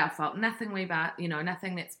 It's not our fault. Nothing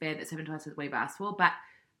nothing that's bad that's happened to us is we've asked for. But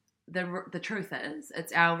the truth is,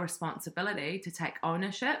 it's our responsibility to take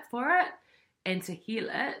ownership for it and to heal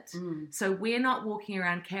it. So we're not walking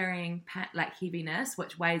around carrying like heaviness,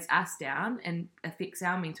 which weighs us down and affects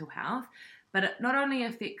our mental health. But it not only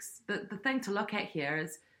affects, the thing to look at here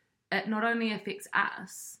is, it not only affects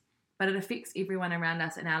us, but it affects everyone around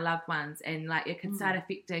us and our loved ones. And like, it could start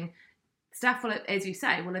affecting stuff, will, as you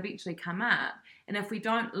say, will eventually come up. And if we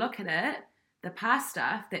don't look at it, the past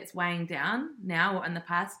stuff that's weighing down now or in the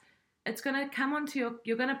past, it's going to come onto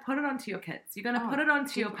you're going to put it onto your kids. You're going to put it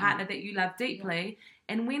onto your partner that you love deeply.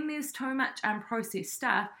 Yeah. And when there's too much unprocessed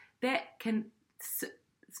stuff, that can,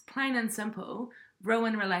 plain and simple,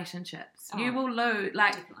 ruin relationships. You will lose,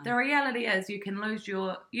 like, definitely. The reality is you can lose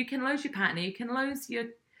your partner, you can lose your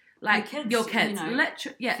like your kids, you know,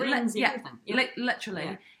 friends, everything. Literally.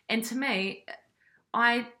 Yeah. And to me,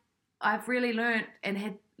 I've really learned and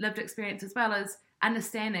had lived experience as well as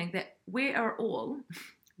understanding that we are all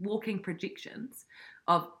walking projections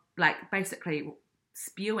of like basically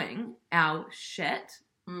spewing our shit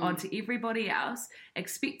onto everybody else,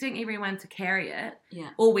 expecting everyone to carry it,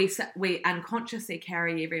 or we unconsciously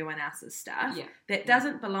carry everyone else's stuff that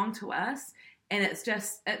doesn't belong to us, and it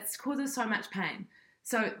causes so much pain.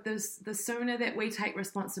 So the sooner that we take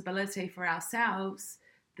responsibility for ourselves,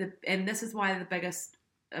 and this is why a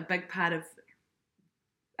big part of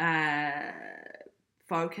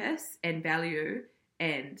focus and value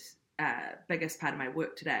and biggest part of my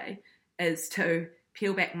work today is to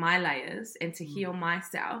peel back my layers and to heal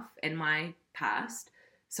myself and my past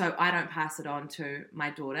so I don't pass it on to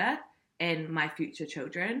my daughter and my future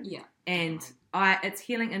children. Yeah. And it's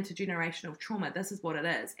healing intergenerational trauma. This is what it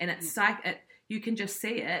is. And it's you can just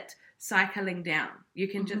see it cycling down. You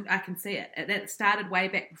can I can see it. It started way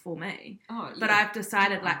back before me. But I've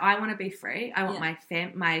decided like I want to be free. I want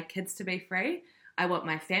my kids to be free. I want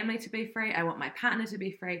my family to be free. I want my partner to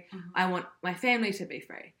be free. I want my family to be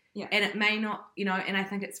free. Yeah. And it may not, you know, and I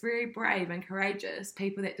think it's very brave and courageous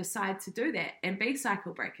people that decide to do that and be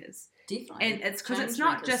cycle breakers. Definitely. And it's because it's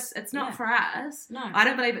not just, it's not for us. No. I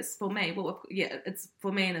don't believe it's for me. Well, yeah, it's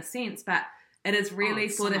for me in a sense, but it is really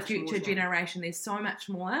for the future generation. There's so much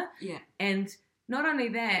more. Yeah. And not only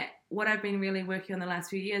that, what I've been really working on the last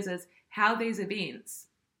few years is how these events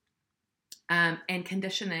and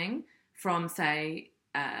conditioning from, say,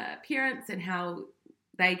 parents and how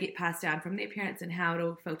they get passed down from their parents and how it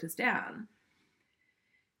all filters down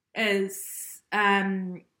is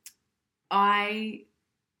I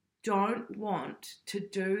don't want to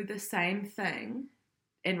do the same thing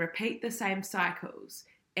and repeat the same cycles,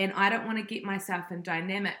 and I don't want to get myself in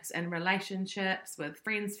dynamics and relationships with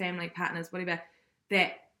friends, family, partners, whatever,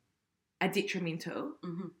 that are detrimental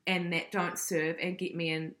and that don't serve and get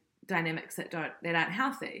me in dynamics that aren't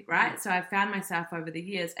healthy, right? So I've found myself over the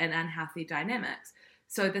years in unhealthy dynamics.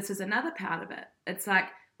 So this is another part of it. It's like,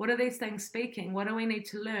 what are these things speaking? What do we need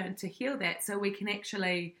to learn to heal that so we can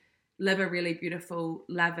actually live a really beautiful,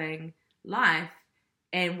 loving life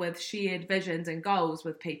and with shared visions and goals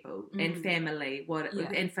with people and family?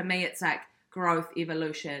 And for me, it's like growth,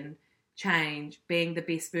 evolution, change, being the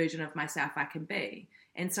best version of myself I can be.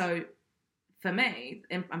 And so for me,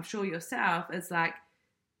 and I'm sure yourself, is like,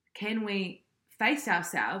 can we face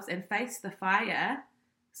ourselves and face the fire,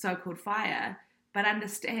 so-called fire, but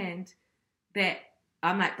understand that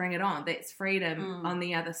I'm like, bring it on. That's freedom on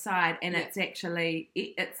the other side. And it's actually,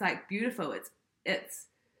 it's like beautiful. It's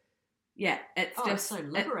just so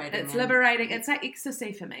liberating. It's liberating. It's like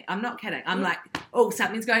ecstasy for me. I'm not kidding. I'm like, oh,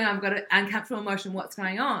 something's going on. I've got an uncomfortable emotion. What's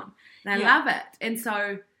going on? And I love it. And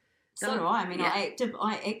so do I. I mean, I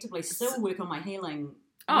actively still work on my healing.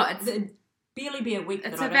 It'd barely be a week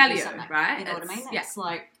that I don't do something. Right? You know what I mean? It's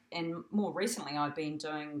like, and more recently I've been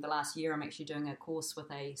doing, the last year I'm actually doing a course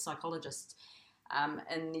with a psychologist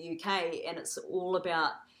in the UK, and it's all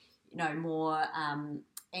about, you know, more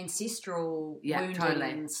ancestral wounding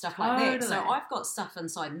and stuff like that. So I've got stuff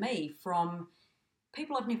inside me from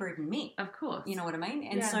people I've never even met. Of course. You know what I mean?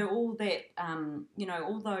 And so all that, you know,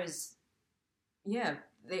 all those,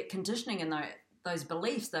 that conditioning and those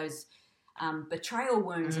beliefs, those betrayal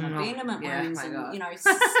wounds and abandonment wounds and, you know,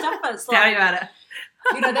 stuff that's like... Tell me about it.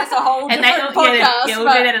 You know, that's a whole different podcast. Yeah,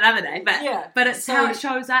 we'll do that another day. But it's how it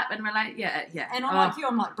shows up and relate. Yeah. And I'm like you.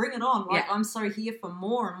 I'm like, bring it on. Like, I'm so here for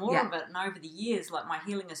more and more of it. And over the years, like, my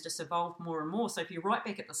healing has just evolved more and more. So if you're right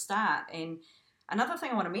back at the start, and another thing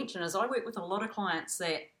I want to mention is I work with a lot of clients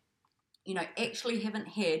that, you know, actually haven't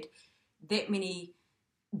had that many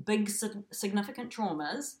big significant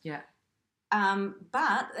traumas. Yeah.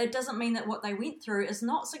 But it doesn't mean that what they went through is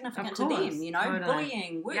not significant to them, you know,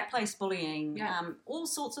 bullying, workplace bullying, all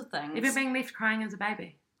sorts of things. Even being left crying as a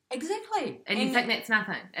baby. Exactly. And you think that's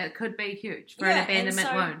nothing. It could be huge for an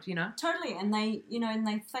abandonment wound, you know. Totally. And they, you know, and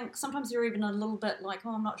they think, sometimes they're even a little bit like,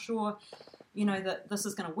 oh, I'm not sure, you know, that this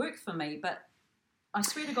is going to work for me. But I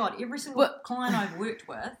swear to God, every single client I've worked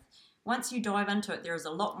with, once you dive into it, there is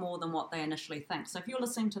a lot more than what they initially think. So if you're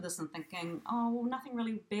listening to this and thinking, oh, well, nothing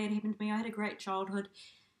really bad happened to me, I had a great childhood,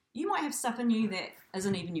 you might have stuff in you that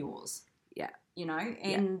isn't even yours. Yeah. You know,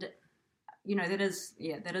 and, you know, that is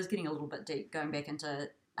getting a little bit deep, going back into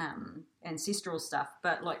ancestral stuff.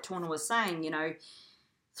 But like Tawna was saying, you know,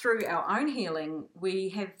 through our own healing, we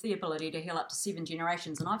have the ability to heal up to 7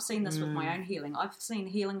 generations. And I've seen this with my own healing. I've seen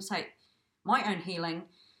healing take my own healing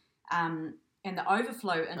and the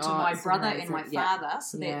overflow into my brother and my father.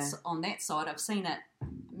 So that's on that side. I've seen it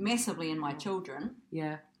massively in my children.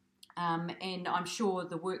 Yeah. And I'm sure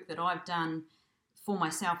the work that I've done for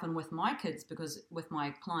myself and with my kids, because with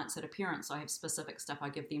my clients that are parents, I have specific stuff I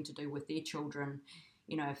give them to do with their children.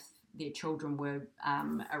 You know, if their children were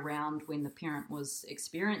around when the parent was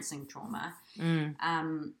experiencing trauma.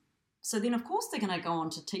 So then, of course, they're going to go on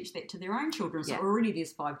to teach that to their own children. So already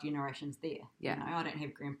there's 5 generations there. Yeah. You know, I don't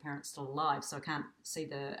have grandparents still alive, so I can't see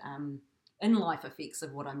the in-life effects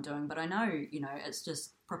of what I'm doing. But I know, you know, it's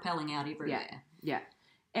just propelling out everywhere. Yeah.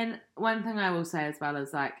 And one thing I will say as well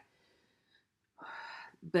is, like,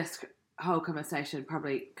 this whole conversation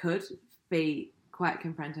probably could be quite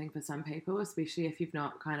confronting for some people, especially if you've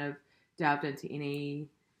not kind of delved into any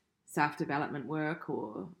self-development work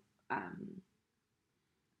or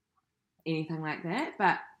anything like that.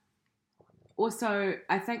 But also,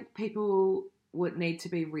 I think people would need to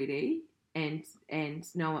be ready and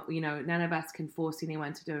know, you know, none of us can force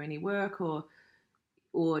anyone to do any work or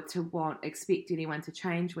to expect anyone to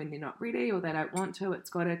change when they're not ready or they don't want to.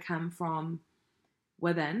 It's got to come from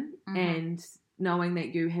within, and knowing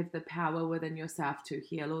that you have the power within yourself to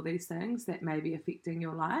heal all these things that may be affecting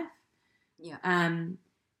your life. Yeah.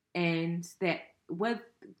 And that with,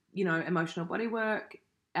 you know, emotional body work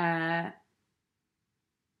and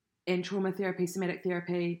trauma therapy, somatic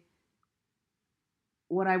therapy,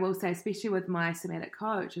 what I will say, especially with my somatic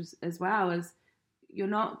coach as well, is you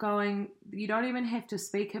don't even have to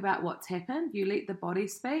speak about what's happened. You let the body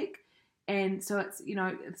speak. And so it's, you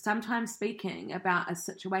know, sometimes speaking about a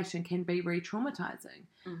situation can be re-traumatizing.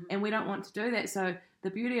 And we don't want to do that. So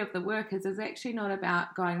the beauty of the work is actually not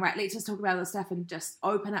about going, right, let's just talk about this stuff and just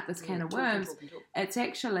open up this can of worms. Talk. It's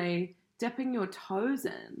actually dipping your toes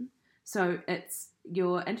in. So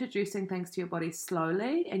you're introducing things to your body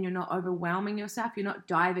slowly and you're not overwhelming yourself. You're not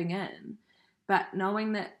diving in. But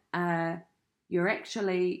knowing that you're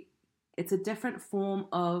actually, it's a different form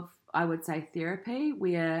of, I would say, therapy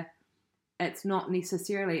where it's not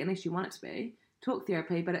necessarily, unless you want it to be, talk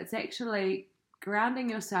therapy, but it's actually grounding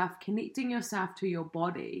yourself, connecting yourself to your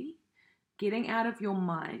body, getting out of your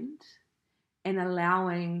mind, and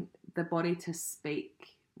allowing the body to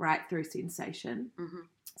speak right through sensation.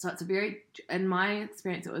 So it's in my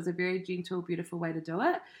experience, it was a very gentle, beautiful way to do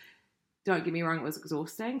it. Don't get me wrong, it was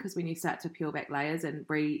exhausting because when you start to peel back layers and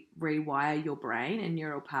rewire your brain and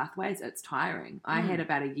neural pathways, it's tiring. I had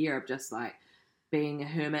about a year of just like being a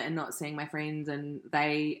hermit and not seeing my friends, and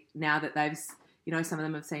now that they've, you know, some of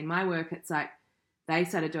them have seen my work, it's like they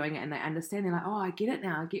started doing it and they understand. They're like, oh, I get it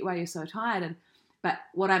now. I get why you're so tired. But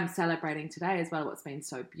what I'm celebrating today as well, what's been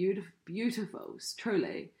so beautiful,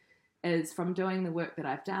 truly, is from doing the work that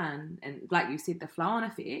I've done, and like you said, the flow-on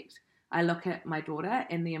effect. I look at my daughter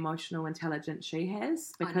and the emotional intelligence she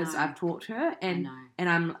has because I've taught her, and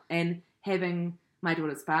having my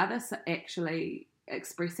daughter's father actually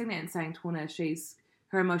expressing that and saying, Tawna,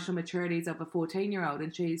 her emotional maturity is of a 14-year-old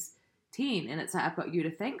and she's 10, and it's like, I've got you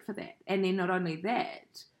to thank for that. And then not only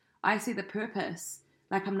that, I see the purpose.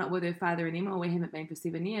 Like, I'm not with her father anymore. We haven't been for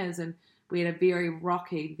 7 years, and we had a very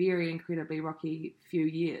rocky, very incredibly rocky few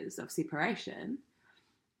years of separation.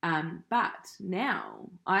 But now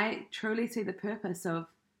I truly see the purpose of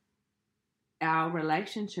our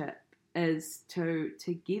relationship is to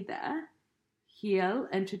together heal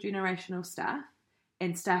intergenerational stuff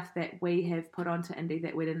and stuff that we have put onto Indy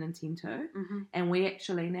that we didn't intend to. And we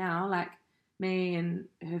actually now, like me and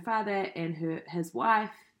her father and his wife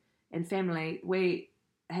and family, we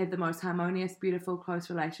have the most harmonious, beautiful, close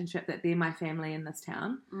relationship that they're my family in this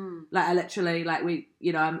town. Like, I literally, like, we,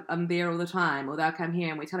 you know, I'm there all the time, or they'll come here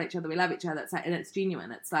and we tell each other we love each other. It's like, and it's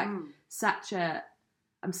genuine. It's like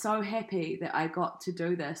I'm so happy that I got to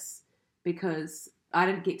do this because I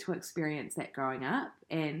didn't get to experience that growing up.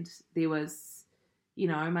 And there was, you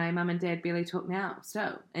know, my mum and dad barely talk now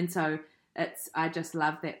still. And so I just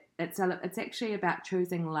love that. It's actually about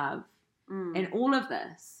choosing love. And all of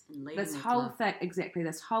this whole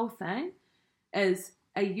thing is,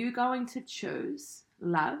 are you going to choose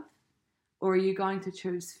love or are you going to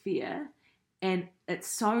choose fear? And it's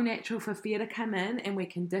so natural for fear to come in, and we're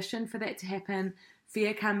conditioned for that to happen.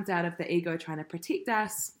 Fear comes out of the ego trying to protect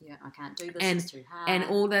us. Yeah, I can't do this, it's too hard. And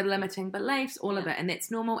all the limiting beliefs, all of it. And that's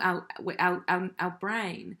normal. Our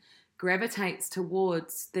brain gravitates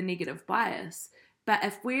towards the negative bias. But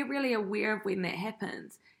if we're really aware of when that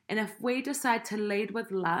happens, and if we decide to lead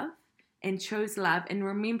with love and choose love, and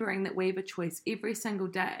remembering that we have a choice every single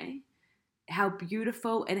day, how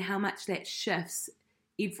beautiful and how much that shifts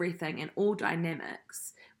everything and all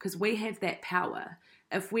dynamics, because we have that power.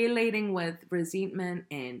 If we're leading with resentment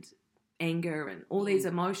and anger and all these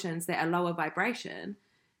emotions that are lower vibration,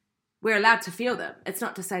 we're allowed to feel them. It's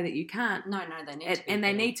not to say that you can't. No, they need to be and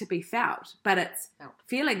they need to be felt, but it's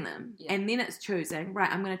feeling them. Yeah. And then it's choosing,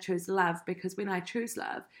 right, I'm going to choose love, because when I choose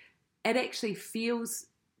love, it actually feels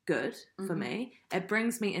good for me. It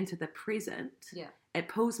brings me into the present. Yeah. It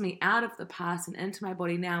pulls me out of the past and into my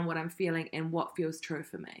body now and what I'm feeling and what feels true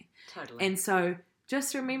for me. Totally. And so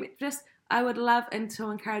just remember, I would love and to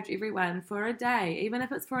encourage everyone for a day, even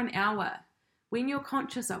if it's for an hour, when you're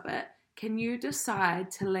conscious of it, can you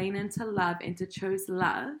decide to lean into love and to choose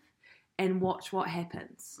love and watch what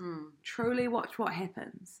happens? Truly watch what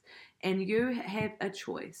happens. And you have a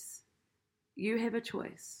choice. You have a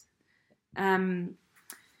choice.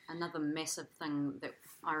 Another massive thing that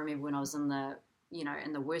I remember when I was in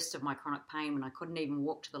the worst of my chronic pain, when I couldn't even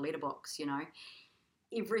walk to the letterbox,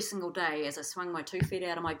 every single day as I swung my 2 feet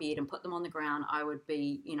out of my bed and put them on the ground, I would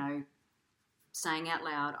be, saying out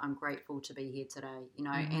loud, I'm grateful to be here today,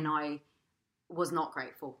 and I was not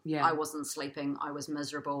grateful. Yeah. I wasn't sleeping. I was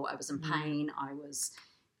miserable. I was in pain. I was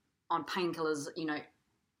on painkillers,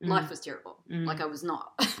 life was terrible. Like, I was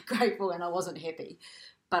not grateful and I wasn't happy.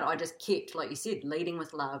 But I just kept, like you said, leading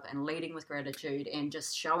with love and leading with gratitude and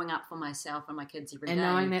just showing up for myself and my kids every day. And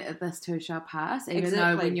knowing that this too shall pass, even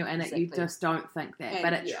though when you're in it, you just don't think that.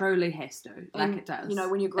 But it truly has to, like it does.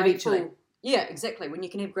 When you're grateful. Eventually. Yeah, exactly. When you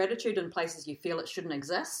can have gratitude in places you feel it shouldn't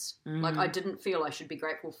exist. Like, I didn't feel I should be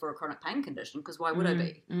grateful for a chronic pain condition, because why would I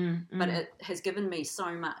be? But it has given me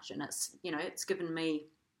so much, and it's given me,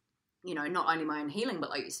 not only my own healing, but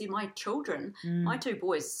like you said, my children, my 2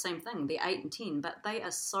 boys, same thing. They're 8 and 10, but they are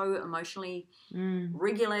so emotionally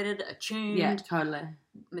regulated, attuned, totally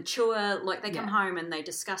mature. Like, they come home and they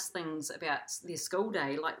discuss things about their school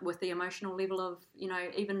day, like with the emotional level of,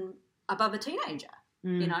 even above a teenager.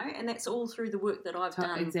 And that's all through the work that I've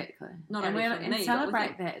done. Exactly. Not only for me,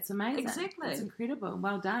 celebrate that. It's amazing. Exactly. It's incredible.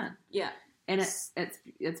 Well done. Yeah. And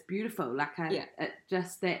it's beautiful. Like, it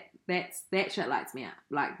just that shit lights me up.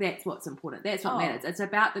 Like, that's what's important. That's what matters. It's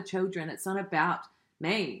about the children. It's not about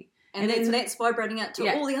me. And then that's vibrating out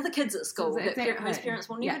to all the other kids at school whose parents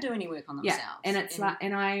will never do any work on themselves. And it's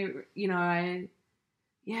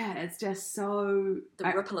it's just so... The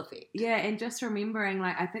ripple effect. Yeah, and just remembering,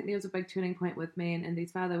 like, I think there was a big turning point with me and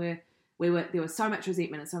Indy's father where there was so much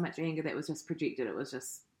resentment and so much anger that was just projected. It was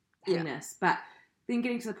just heinous. But then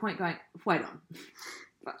getting to the point going, wait on.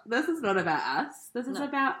 This is not about us. This is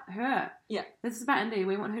about her. Yeah. This is about Indy.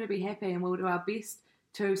 We want her to be happy, and we'll do our best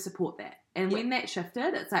to support that. And when that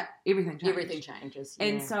shifted, it's like everything changed. Everything changes. Yeah.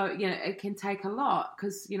 And so, it can take a lot,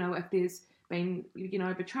 because, if there's been,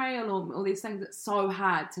 betrayal or all these things, it's so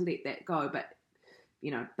hard to let that go. But,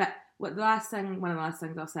 but one of the last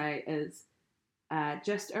things I'll say is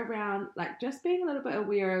just around, like, just being a little bit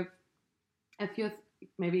aware of if you're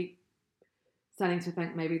maybe starting to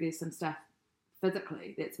think maybe there's some stuff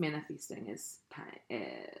physically that's manifesting as pain,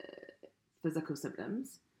 physical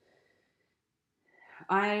symptoms.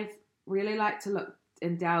 I really like to look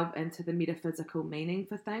and delve into the metaphysical meaning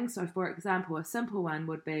for things. So, for example, a simple one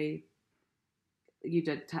would be, you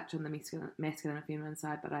did touch on the masculine and feminine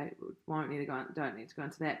side, but I don't need to go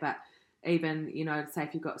into that. But even, say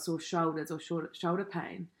if you've got sore shoulders or shoulder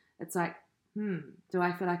pain, it's like, do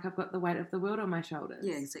I feel like I've got the weight of the world on my shoulders?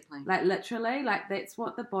 Yeah, exactly. Like, literally, like, that's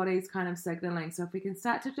what the body's kind of signaling. So if we can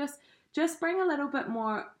start to just bring a little bit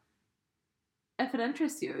more, if it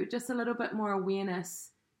interests you, just a little bit more awareness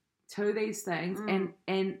to these things,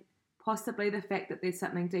 and possibly the fact that there's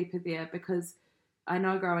something deeper there, because I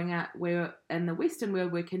know growing up, we're in the Western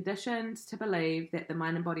world, we're conditioned to believe that the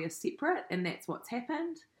mind and body are separate, and that's what's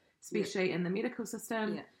happened, especially in the medical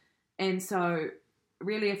system. Yeah. And so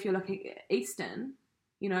really, if you're looking at Eastern,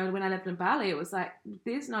 when I lived in Bali, it was like,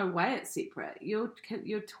 there's no way it's separate. You're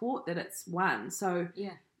taught that it's one. So,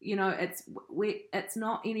 it's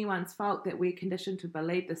not anyone's fault that we're conditioned to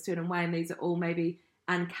believe this certain way, and these are all maybe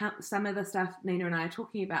some of the stuff Nina and I are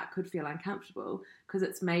talking about could feel uncomfortable because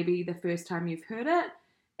it's maybe the first time you've heard it.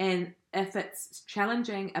 And if it's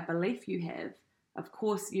challenging a belief you have, of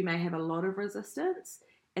course you may have a lot of resistance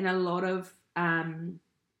and a lot of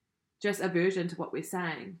just aversion to what we're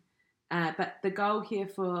saying. But the goal here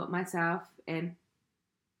for myself, and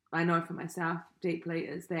I know for myself deeply,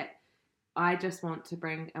 is that I just want to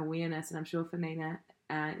bring awareness, and I'm sure for Nina,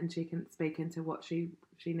 and she can speak into what she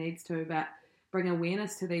needs to, but bring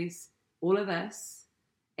awareness to all of this,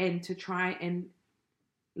 and to try and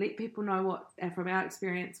let people know from our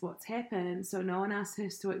experience, what's happened, so no one else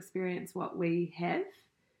has to experience what we have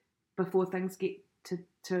before things get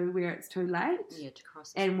to where it's too late. Yeah, to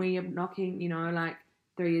cross. And we are knocking, like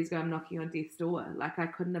 3 years ago, I'm knocking on death's door. Like, I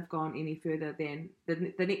couldn't have gone any further than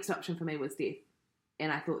the next option for me was death.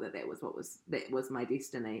 and I thought that was my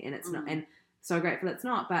destiny, and it's not, and so grateful it's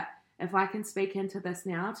not. But if I can speak into this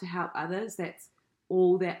now to help others, that's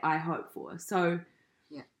all that I hope for. So,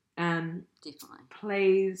 definitely.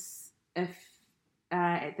 Please, if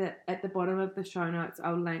at the bottom of the show notes,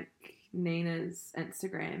 I'll link Nina's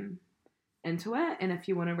Instagram into it, and if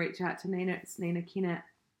you want to reach out to Nina, it's Nina Kennett.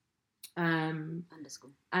 Nina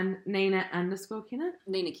Kennett.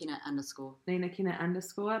 Nina Kennett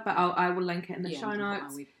 _. But I will link it in the show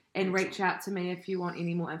notes, and reach out to me if you want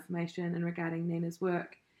any more information and regarding Nina's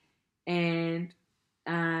work, and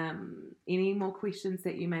any more questions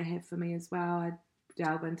that you may have for me as well. I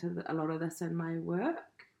delve into a lot of this in my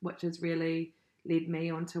work, which has really led me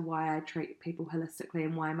onto why I treat people holistically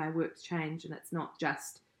and why my work's changed, and it's not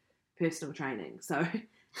just personal training. So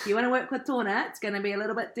if you want to work with Tawna, it's going to be a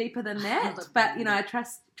little bit deeper than that. But, I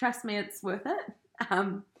trust me, it's worth it.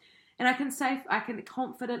 And I can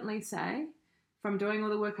confidently say, from doing all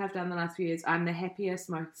the work I've done the last few years, I'm the happiest,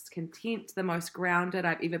 most content, the most grounded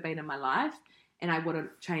I've ever been in my life. And I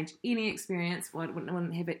wouldn't change any experience,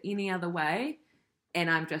 wouldn't have it any other way. And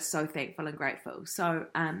I'm just so thankful and grateful. So,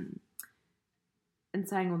 in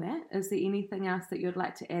saying all that, is there anything else that you'd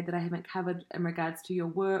like to add that I haven't covered in regards to your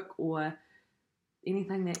work, or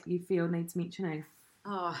anything that you feel needs mentioning?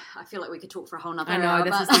 Oh, I feel like we could talk for a whole nother hour. I know,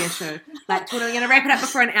 this is the issue. Like, we're going to wrap it up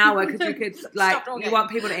before an hour, because you could, like, you want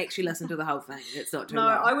people to actually listen to the whole thing. It's not too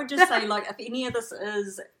long. I would just say, like, if any of this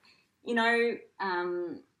is,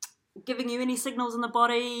 giving you any signals in the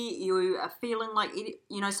body, you are feeling like,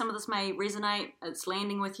 some of this may resonate, it's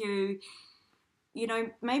landing with you,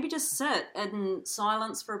 maybe just sit in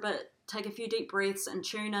silence for a bit, take a few deep breaths and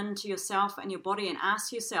tune into yourself and your body, and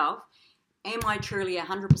ask yourself, am I truly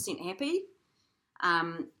 100% happy?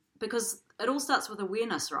 Because it all starts with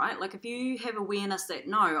awareness, right? Like, if you have awareness that,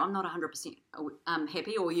 no, I'm not 100%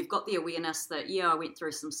 happy, or you've got the awareness that, I went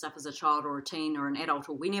through some stuff as a child or a teen or an adult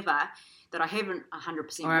or whenever that I haven't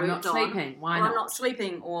 100% or I'm not sleeping. Why not? Or I'm not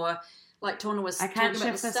sleeping, or like Tawna was talking about, I can't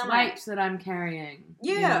shift this weight that I'm carrying.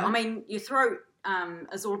 Yeah, I mean, your throat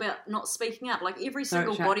is all about not speaking up. Like, every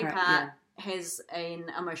single body part has an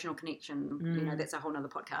emotional connection. That's a whole nother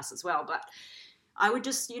podcast as well. But I would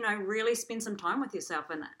just, really spend some time with yourself,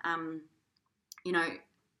 and,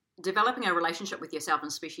 developing a relationship with yourself, and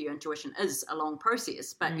especially your intuition, is a long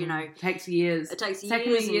process. But, it takes years. It takes years. It's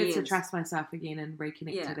taken me years to trust myself again and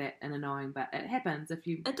reconnect to that inner knowing. But it happens if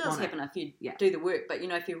you It does happen if you do the work. But,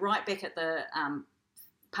 if you're right back at the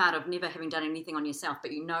part of never having done anything on yourself,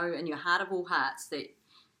 but in your heart of all hearts that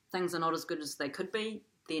things are not as good as they could be,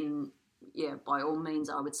 then, by all means,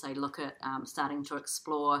 I would say look at starting to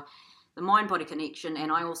explore the mind-body connection.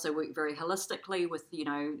 And I also work very holistically with,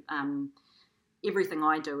 everything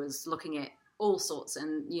I do is looking at all sorts,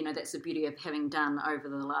 and that's the beauty of having done over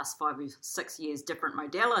the last 5 or 6 years different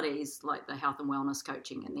modalities like the health and wellness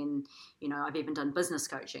coaching, and then I've even done business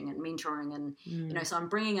coaching and mentoring, and so I'm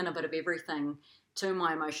bringing in a bit of everything to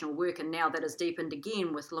my emotional work. And now that has deepened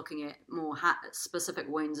again with looking at more specific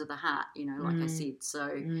wounds of the heart, like I said. So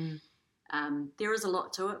there is a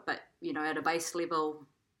lot to it, but at a base level,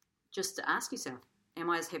 just to ask yourself, am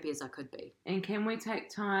I as happy as I could be? And can we take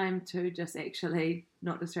time to just actually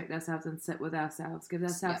not distract ourselves and sit with ourselves, give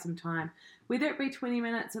ourselves some time, whether it be 20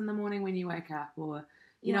 minutes in the morning when you wake up, or,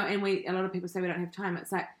 and a lot of people say we don't have time.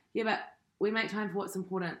 It's like, but we make time for what's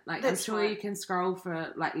important. Like, I'm sure you can scroll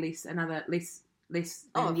for like less than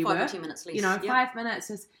you 5 or 10 minutes less. 5 minutes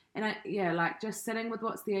just, and just sitting with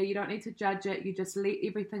what's there. You don't need to judge it. You just let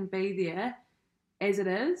everything be there as it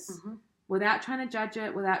is. Without trying to judge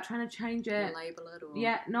it, without trying to change it. Label it. Or...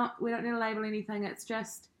 we don't need to label anything. It's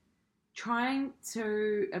just trying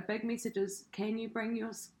to, a big message is, can you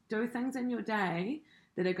do things in your day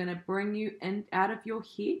that are going to bring you out of your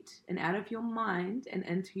head and out of your mind and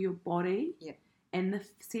into your body and the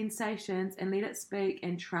sensations, and let it speak,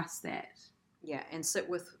 and trust that. Yeah, and sit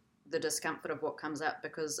with the discomfort of what comes up,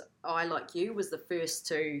 because I, like you, was the first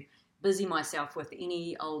to busy myself with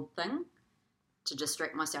any old thing to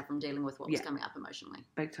distract myself from dealing with what was coming up emotionally.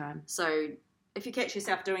 Big time. So if you catch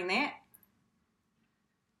yourself doing that,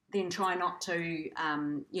 then try not to,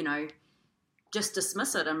 just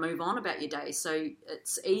dismiss it and move on about your day. So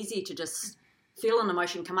it's easy to just feel an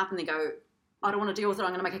emotion come up and then go, I don't want to deal with it, I'm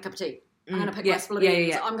going to make a cup of tea. I'm going to pick my split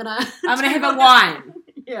ends. I'm going to have a wine.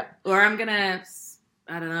 Yeah. Or I'm going to,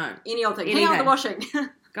 I don't know. Any old thing. Hang out the washing.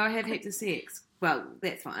 Go have heaps of sex. Well,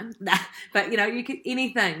 that's fine. But, you can,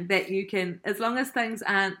 anything that you can, as long as things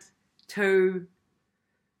aren't too,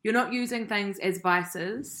 you're not using things as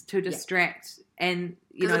vices to distract, and,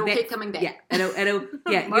 it'll keep coming back. Yeah, it'll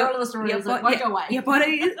Moral of the story is it won't go away. Your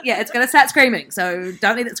body, it's going to start screaming, so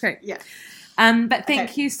don't let it scream. Yeah. But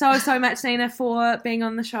thank you so much, Nina, for being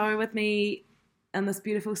on the show with me on this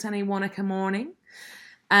beautiful sunny Wanaka morning.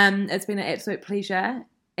 It's been an absolute pleasure.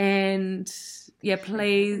 And yeah,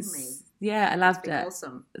 please. Yeah, I loved it.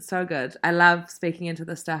 Awesome. It's so good. I love speaking into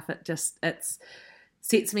this stuff. It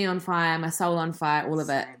sets me on fire, my soul on fire, all of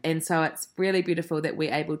it. And so it's really beautiful that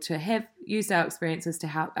we're able to have used our experiences to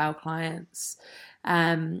help our clients.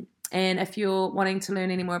 And if you're wanting to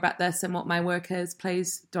learn any more about this and what my work is,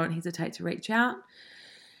 please don't hesitate to reach out.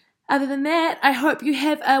 Other than that, I hope you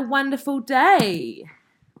have a wonderful day.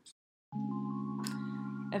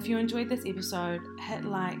 If you enjoyed this episode, hit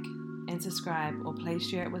like and subscribe, or please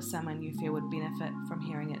share it with someone you feel would benefit from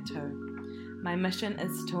hearing it too. My mission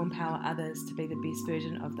is to empower others to be the best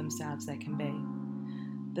version of themselves they can be.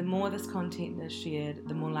 The more this content is shared,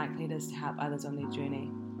 the more likely it is to help others on their journey.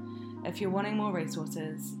 If you're wanting more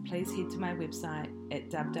resources, please head to my website at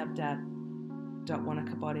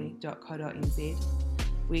www.wanakabody.co.nz,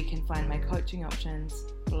 where you can find my coaching options,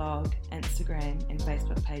 blog, Instagram and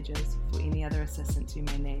Facebook pages for any other assistance you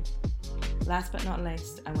may need. Last but not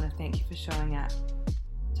least, I want to thank you for showing up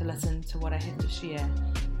to listen to what I have to share,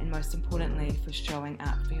 and most importantly, for showing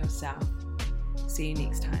up for yourself. See you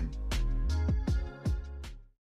next time.